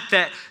accept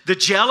that the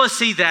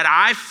jealousy that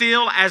I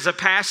feel as a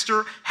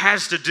pastor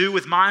has to do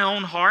with my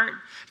own heart?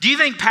 Do you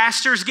think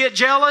pastors get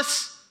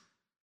jealous?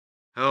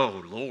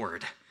 Oh,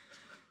 Lord.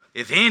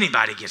 If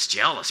anybody gets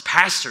jealous,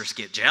 pastors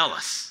get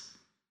jealous.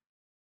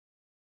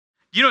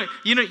 You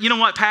know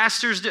what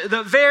pastors do?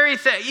 The very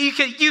thing,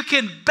 you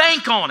can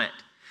bank on it.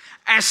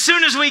 As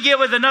soon as we get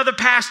with another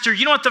pastor,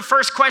 you know what the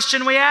first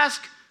question we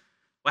ask?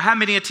 Well, how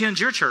many attend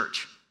your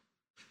church?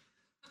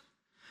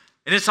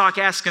 And it's like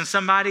asking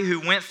somebody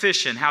who went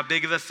fishing how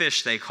big of a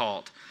fish they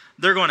caught.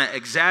 They're going to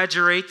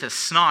exaggerate the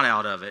snot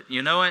out of it.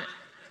 You know it?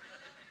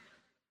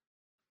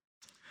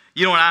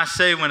 You know what I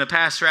say when a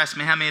pastor asks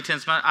me how many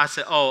attends my, I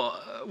say,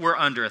 we're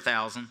under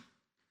 1,000.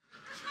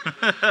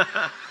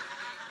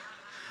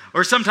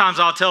 Or sometimes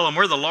I'll tell them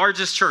we're the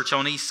largest church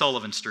on East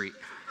Sullivan Street.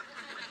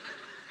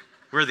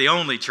 We're the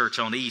only church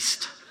on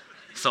East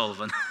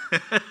Sullivan.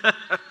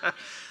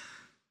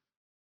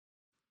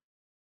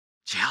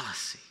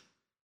 Jealousy.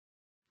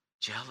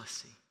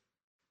 Jealousy.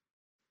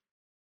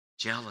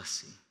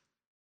 Jealousy.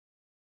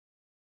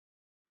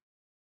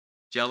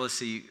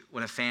 Jealousy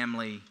when a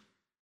family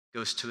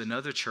goes to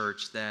another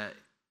church that,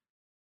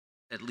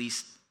 at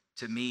least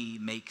to me,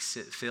 makes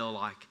it feel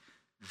like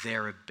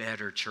they're a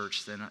better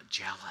church than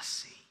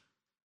jealousy.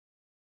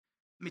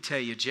 Let me tell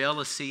you,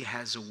 jealousy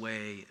has a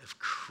way of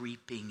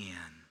creeping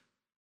in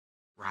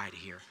right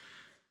here.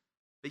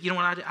 But you know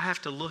what? I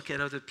have to look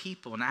at other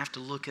people, and I have to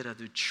look at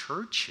other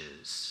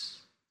churches,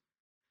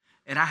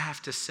 and I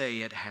have to say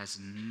it has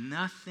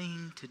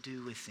nothing to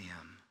do with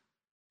them,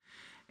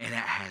 and it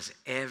has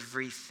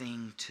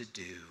everything to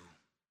do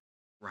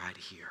right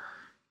here.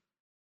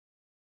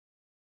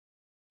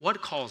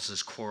 What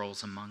causes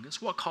quarrels among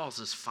us? What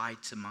causes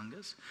fights among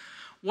us?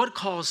 What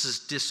causes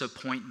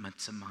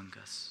disappointments among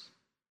us?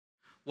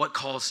 What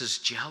causes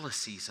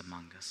jealousies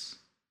among us?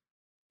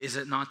 Is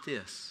it not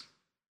this?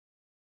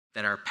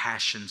 That our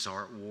passions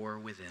are at war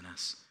within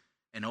us,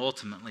 and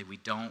ultimately we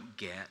don't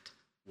get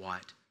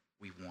what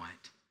we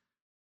want.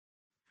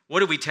 What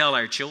do we tell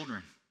our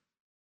children?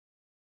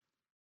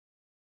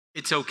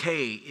 It's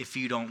okay if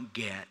you don't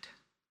get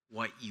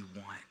what you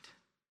want.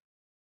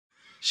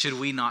 Should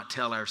we not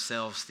tell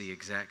ourselves the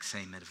exact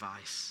same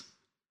advice?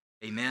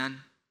 Amen?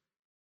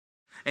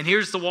 And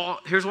here's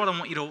what I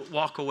want you to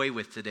walk away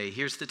with today.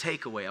 Here's the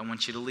takeaway I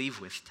want you to leave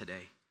with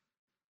today.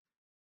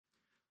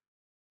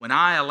 When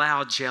I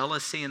allow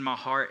jealousy in my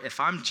heart, if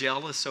I'm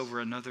jealous over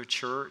another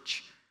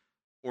church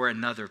or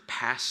another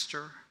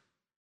pastor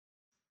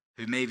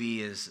who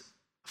maybe is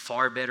a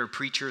far better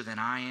preacher than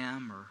I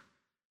am, or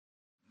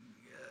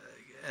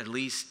at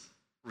least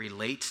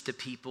relates to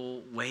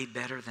people way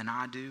better than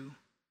I do,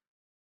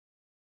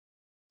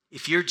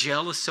 if you're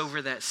jealous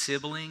over that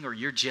sibling, or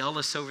you're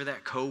jealous over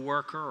that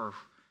coworker, or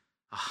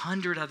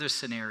 100 other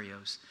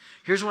scenarios,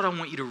 here's what I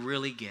want you to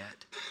really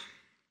get.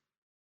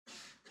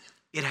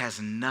 It has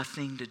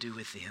nothing to do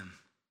with them,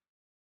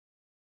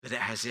 but it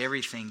has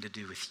everything to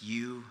do with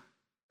you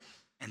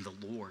and the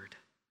Lord.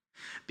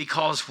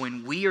 Because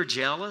when we are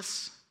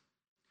jealous,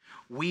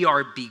 we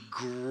are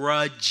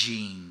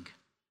begrudging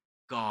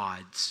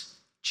God's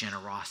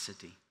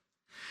generosity.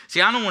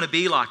 See, I don't want to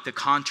be like the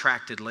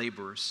contracted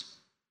laborers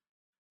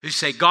who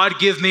say, God,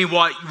 give me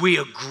what we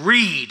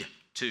agreed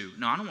to.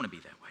 No, I don't want to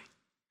be that way.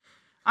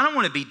 I don't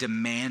want to be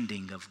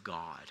demanding of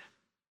God.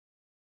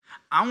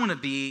 I want to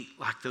be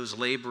like those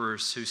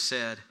laborers who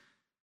said,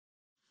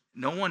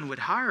 no one would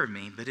hire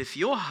me, but if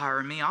you'll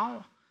hire me,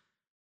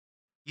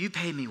 you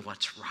pay me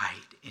what's right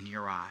in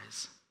your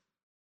eyes.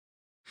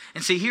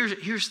 And see,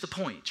 here's the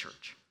point,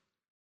 church.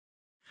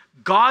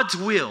 God's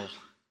will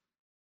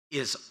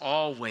is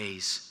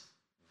always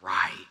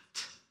right.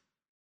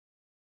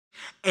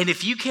 And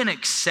if you can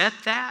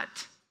accept that,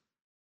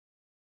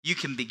 you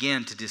can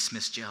begin to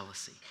dismiss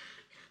jealousy.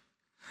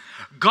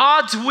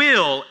 God's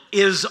will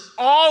is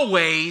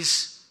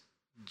always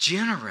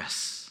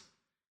generous.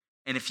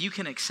 And if you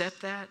can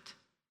accept that,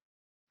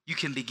 you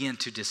can begin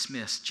to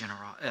dismiss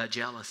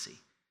jealousy.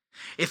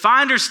 If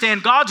I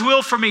understand God's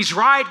will for me is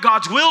right,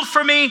 God's will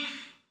for me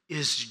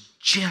is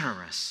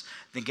generous,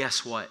 then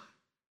guess what?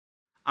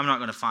 I'm not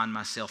going to find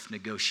myself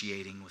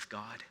negotiating with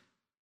God.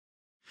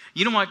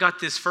 You know what got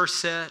this first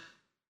set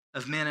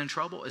of men in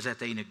trouble? Is that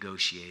they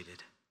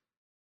negotiated.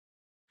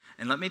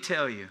 And let me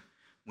tell you,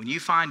 when you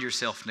find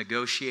yourself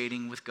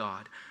negotiating with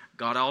God,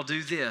 God, I'll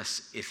do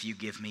this if you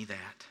give me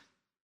that.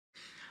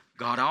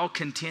 God, I'll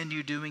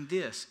continue doing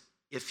this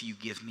if you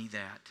give me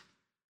that.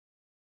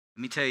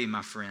 Let me tell you,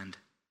 my friend,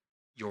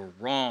 you're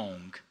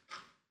wrong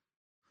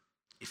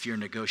if you're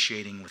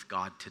negotiating with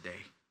God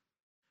today.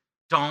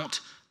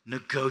 Don't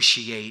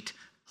negotiate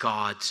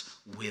God's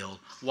will.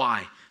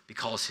 Why?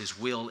 Because His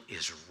will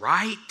is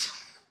right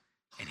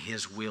and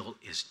His will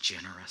is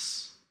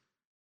generous.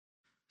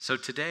 So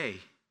today,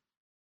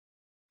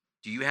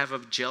 do you have a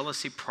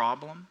jealousy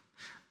problem?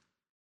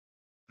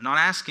 I'm not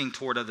asking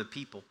toward other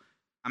people.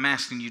 I'm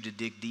asking you to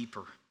dig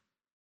deeper.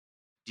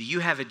 Do you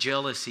have a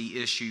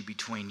jealousy issue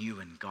between you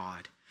and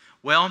God?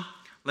 Well,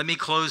 let me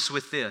close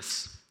with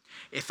this.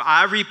 If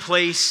I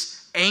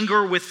replace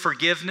anger with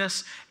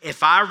forgiveness,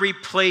 if I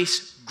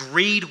replace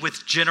greed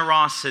with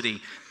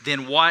generosity,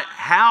 then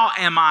how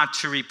am I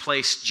to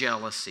replace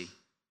jealousy?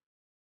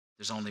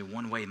 There's only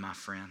one way, my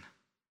friend.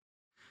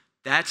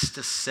 That's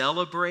to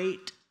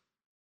celebrate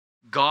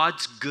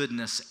God's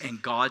goodness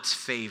and God's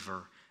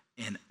favor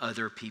in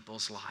other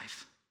people's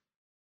life.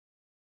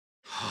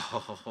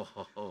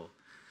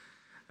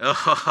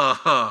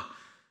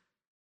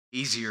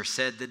 Easier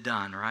said than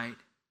done, right?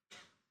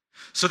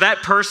 So that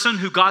person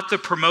who got the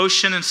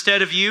promotion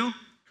instead of you,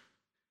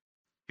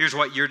 here's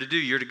what you're to do.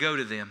 You're to go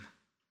to them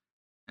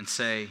and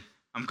say,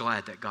 I'm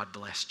glad that God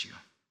blessed you.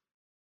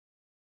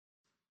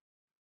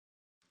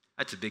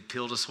 That's a big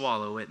pill to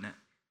swallow, isn't it?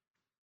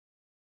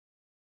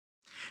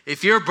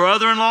 If your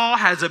brother-in-law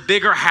has a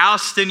bigger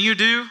house than you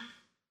do,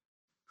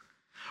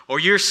 or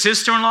your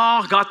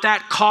sister-in-law got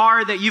that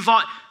car that you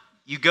bought,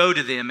 you go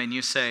to them and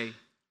you say,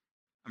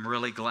 I'm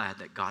really glad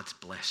that God's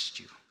blessed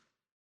you.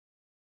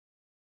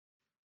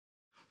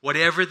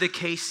 Whatever the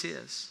case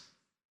is,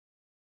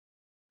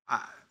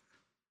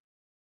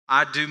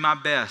 I do my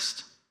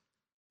best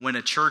when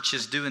a church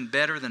is doing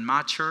better than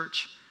my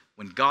church,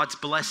 when God's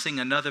blessing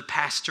another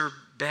pastor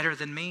better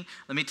than me.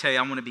 Let me tell you,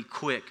 I want to be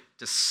quick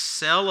to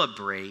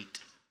celebrate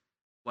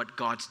what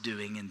God's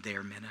doing in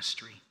their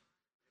ministry.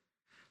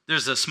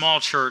 There's a small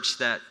church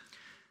that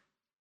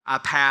I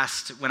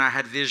passed when I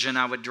had vision.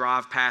 I would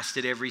drive past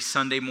it every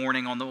Sunday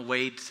morning on the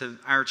way to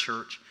our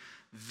church.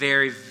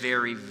 Very,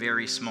 very,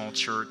 very small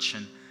church.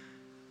 And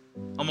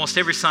almost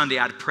every Sunday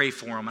I'd pray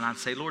for them and I'd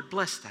say, Lord,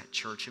 bless that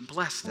church and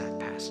bless that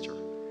pastor.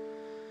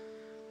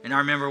 And I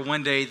remember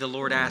one day the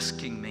Lord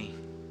asking me,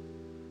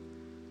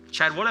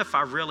 Chad, what if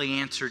I really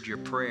answered your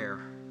prayer?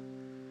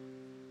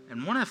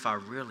 And what if I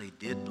really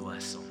did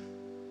bless them?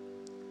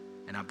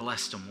 And I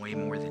blessed them way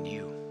more than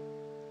you,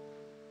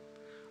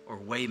 or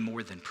way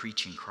more than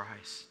preaching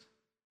Christ.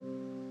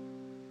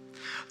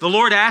 The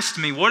Lord asked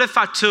me, what if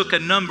I took a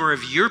number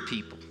of your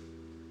people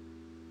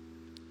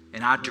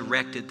and I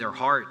directed their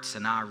hearts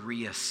and I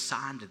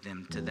reassigned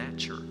them to that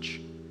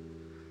church?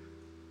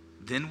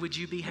 Then would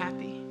you be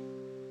happy?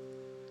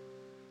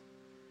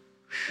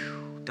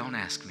 Whew, don't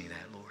ask me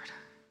that, Lord.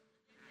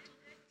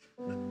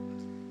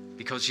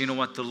 Because you know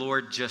what the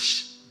Lord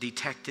just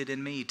detected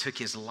in me? He took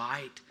His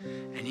light,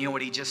 and you know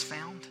what He just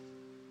found?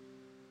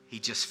 He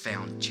just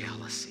found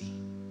jealousy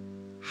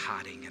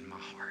hiding in my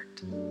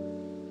heart.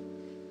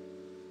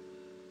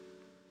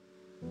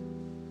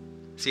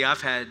 See,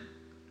 I've had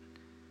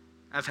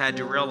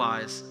to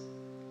realize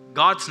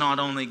God's not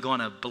only going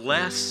to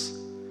bless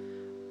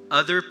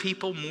other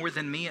people more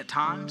than me at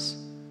times.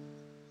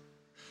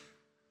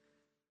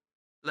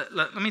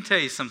 Let me tell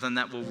you something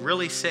that will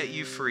really set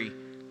you free.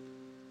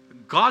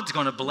 God's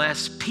going to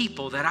bless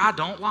people that I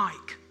don't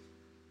like.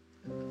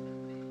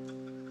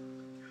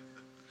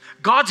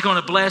 God's going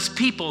to bless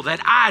people that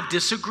I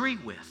disagree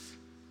with.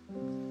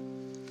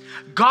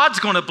 God's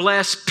going to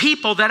bless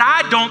people that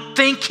I don't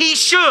think He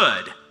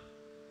should.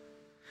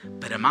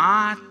 But am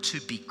I to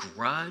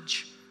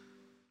begrudge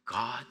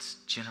God's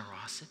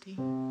generosity?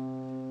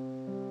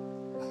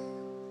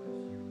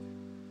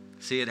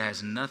 See, it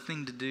has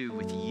nothing to do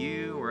with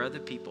you or other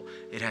people.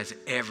 It has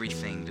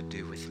everything to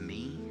do with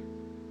me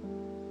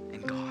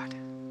and God.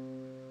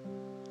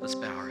 Let's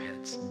bow our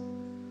heads.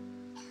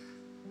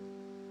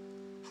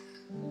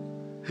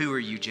 Who are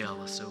you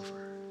jealous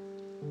over?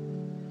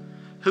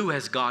 Who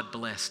has God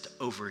blessed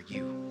over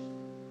you?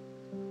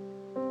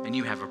 And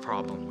you have a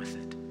problem with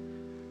it.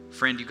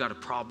 Friend, you got a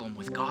problem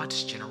with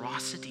God's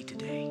generosity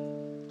today.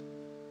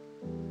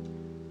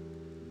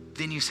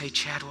 Then you say,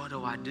 Chad, what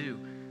do I do?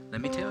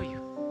 Let me tell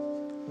you.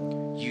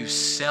 You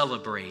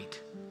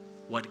celebrate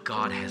what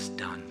God has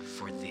done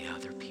for the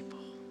other people.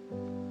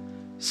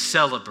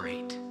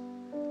 Celebrate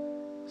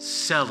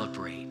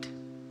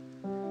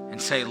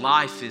and say,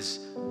 life is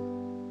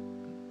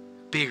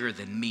bigger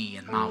than me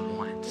and my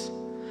wants.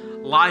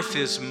 Life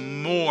is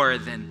more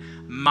than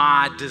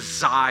my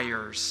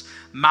desires,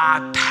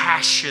 my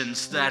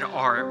passions that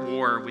are at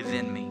war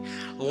within me.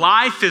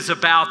 Life is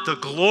about the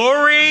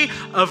glory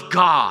of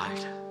God.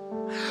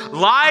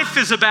 Life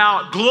is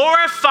about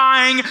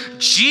glorifying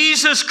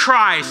Jesus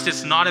Christ.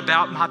 It's not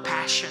about my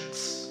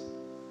passions.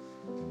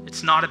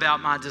 It's not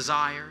about my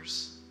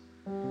desires.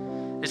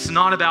 It's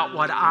not about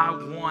what I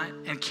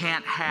want and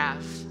can't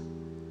have.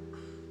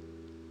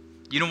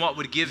 You know what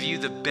would give you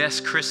the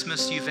best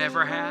Christmas you've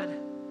ever had?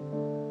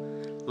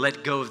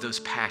 Let go of those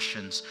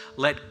passions.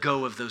 Let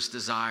go of those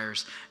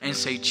desires and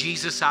say,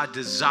 Jesus, I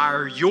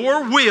desire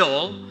your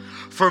will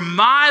for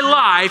my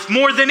life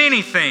more than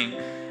anything.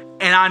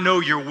 And I know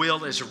your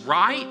will is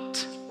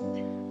right,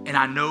 and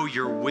I know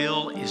your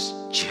will is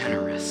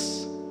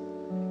generous.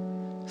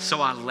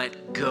 So I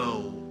let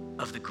go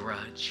of the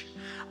grudge.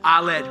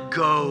 I let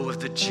go of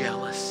the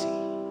jealousy.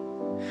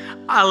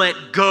 I let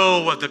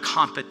go of the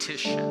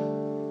competition.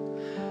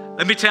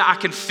 Let me tell you, I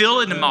can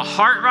feel it in my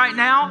heart right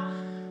now.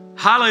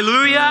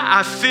 Hallelujah.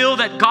 I feel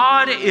that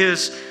God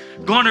is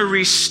going to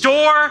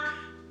restore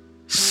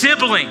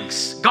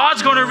siblings.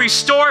 God's going to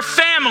restore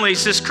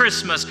families this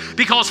Christmas,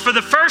 because for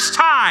the first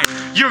time,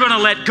 you're going to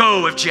let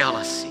go of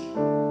jealousy.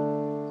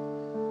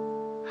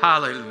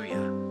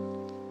 Hallelujah.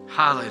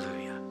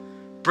 Hallelujah.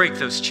 Break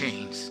those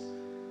chains.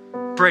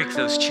 Break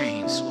those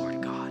chains,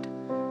 Lord God.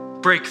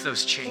 Break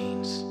those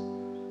chains.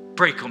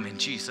 Break them in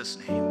Jesus'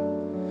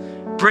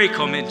 name. Break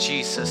them in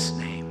Jesus'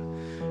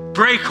 name.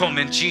 Break them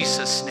in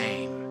Jesus'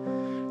 name.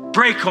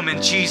 Break them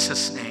in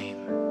Jesus' name.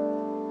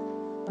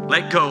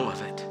 Let go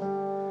of it.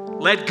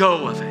 Let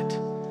go of it.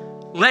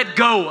 Let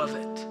go of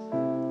it.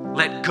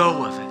 Let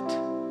go of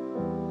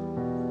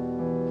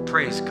it.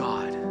 Praise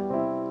God.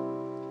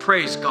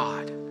 Praise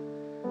God.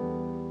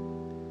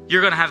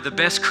 You're going to have the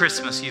best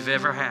Christmas you've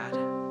ever had,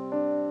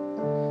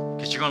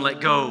 because you're going to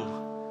let go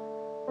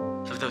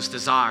of those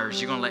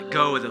desires. You're going to let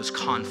go of those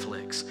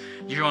conflicts.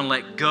 You're going to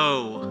let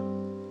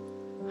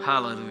go.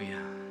 Hallelujah.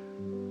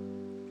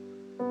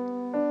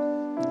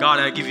 God,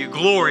 I give you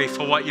glory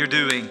for what you're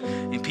doing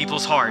in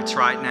people's hearts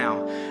right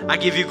now. I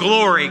give you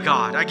glory,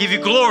 God. I give you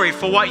glory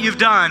for what you've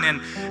done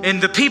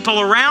and the people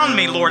around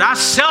me, Lord. I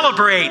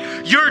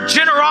celebrate your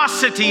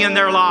generosity in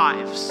their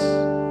lives.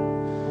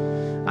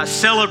 I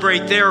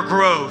celebrate their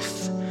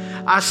growth.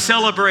 I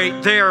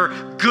celebrate their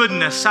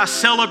goodness. I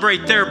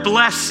celebrate their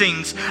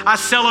blessings. I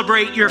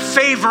celebrate your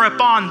favor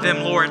upon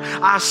them, Lord.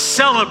 I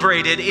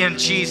celebrate it in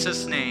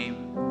Jesus' name.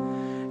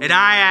 And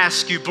I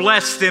ask you,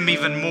 bless them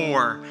even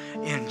more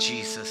in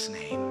Jesus'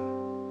 name.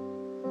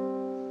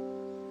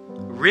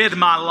 Rid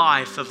my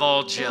life of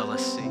all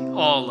jealousy,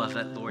 all of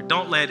it, Lord.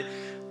 Don't let,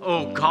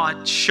 oh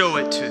God, show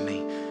it to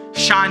me.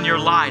 Shine your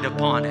light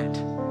upon it.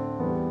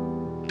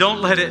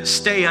 Don't let it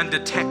stay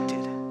undetected.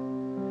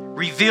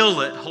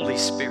 Reveal it, Holy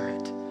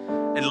Spirit.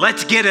 And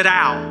let's get it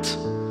out.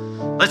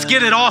 Let's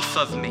get it off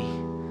of me.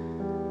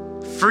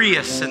 Free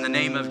us in the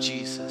name of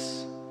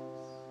Jesus.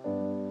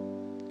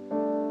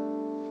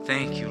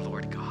 Thank you,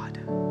 Lord God.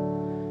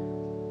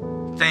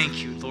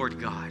 Thank you, Lord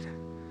God.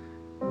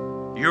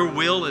 Your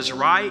will is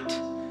right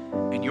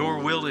and your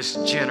will is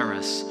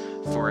generous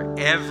for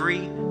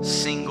every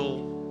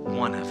single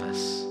one of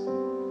us.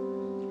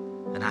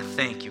 And I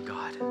thank you,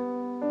 God.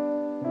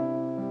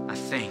 I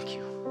thank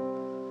you.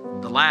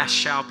 The last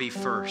shall be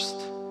first,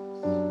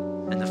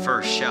 and the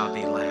first shall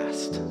be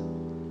last.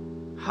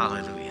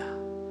 Hallelujah.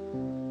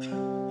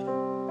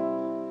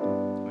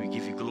 We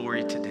give you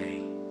glory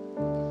today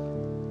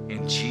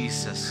in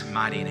Jesus'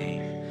 mighty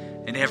name.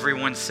 And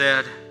everyone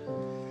said,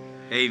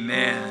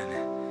 amen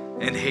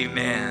and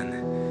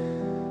amen.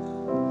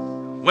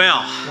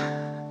 Well,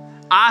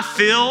 I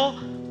feel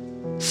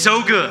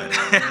so good.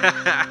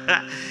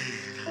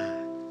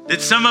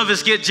 Did some of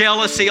us get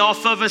jealousy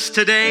off of us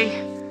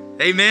today?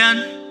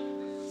 Amen.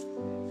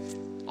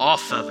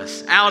 Off of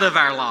us, out of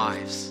our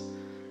lives.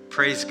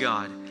 Praise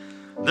God.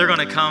 They're going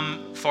to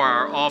come for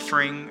our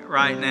offering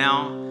right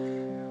now.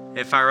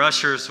 If our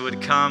ushers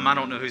would come, I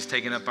don't know who's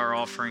taking up our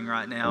offering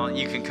right now.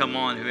 You can come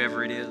on,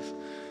 whoever it is.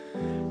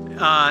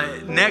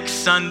 Next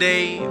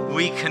Sunday,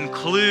 we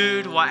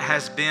conclude what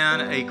has been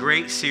a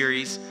great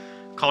series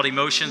called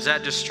Emotions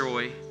That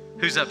Destroy.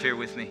 Who's up here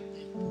with me?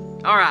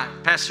 All right,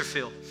 Pastor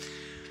Phil.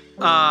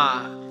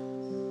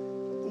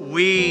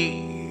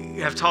 We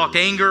have talked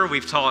anger,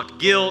 we've talked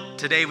guilt.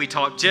 Today we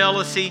talked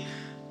jealousy.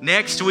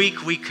 Next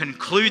week we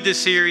conclude the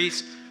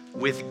series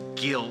with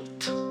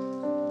guilt.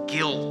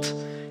 Guilt.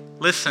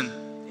 Listen,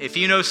 if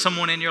you know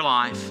someone in your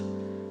life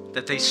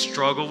that they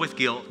struggle with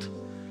guilt,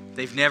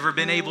 they've never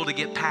been able to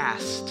get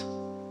past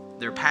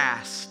their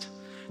past.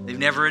 They've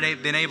never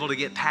been able to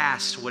get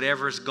past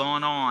whatever's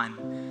gone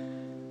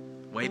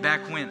on way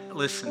back when.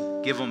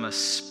 Listen, give them a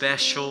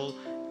special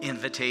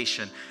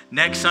invitation.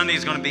 Next Sunday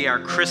is going to be our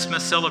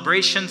Christmas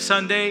celebration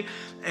Sunday,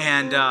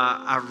 and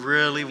I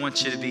really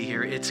want you to be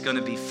here. It's going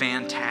to be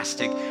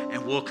fantastic,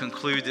 and we'll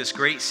conclude this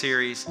great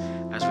series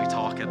as we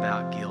talk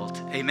about guilt.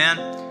 Amen.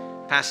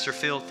 Pastor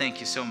Phil, thank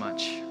you so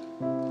much.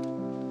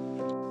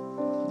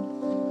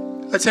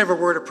 Let's have a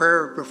word of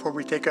prayer before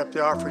we take up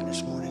the offering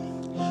this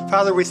morning.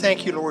 Father, we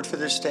thank you, Lord, for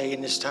this day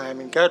and this time.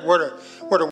 And God, what a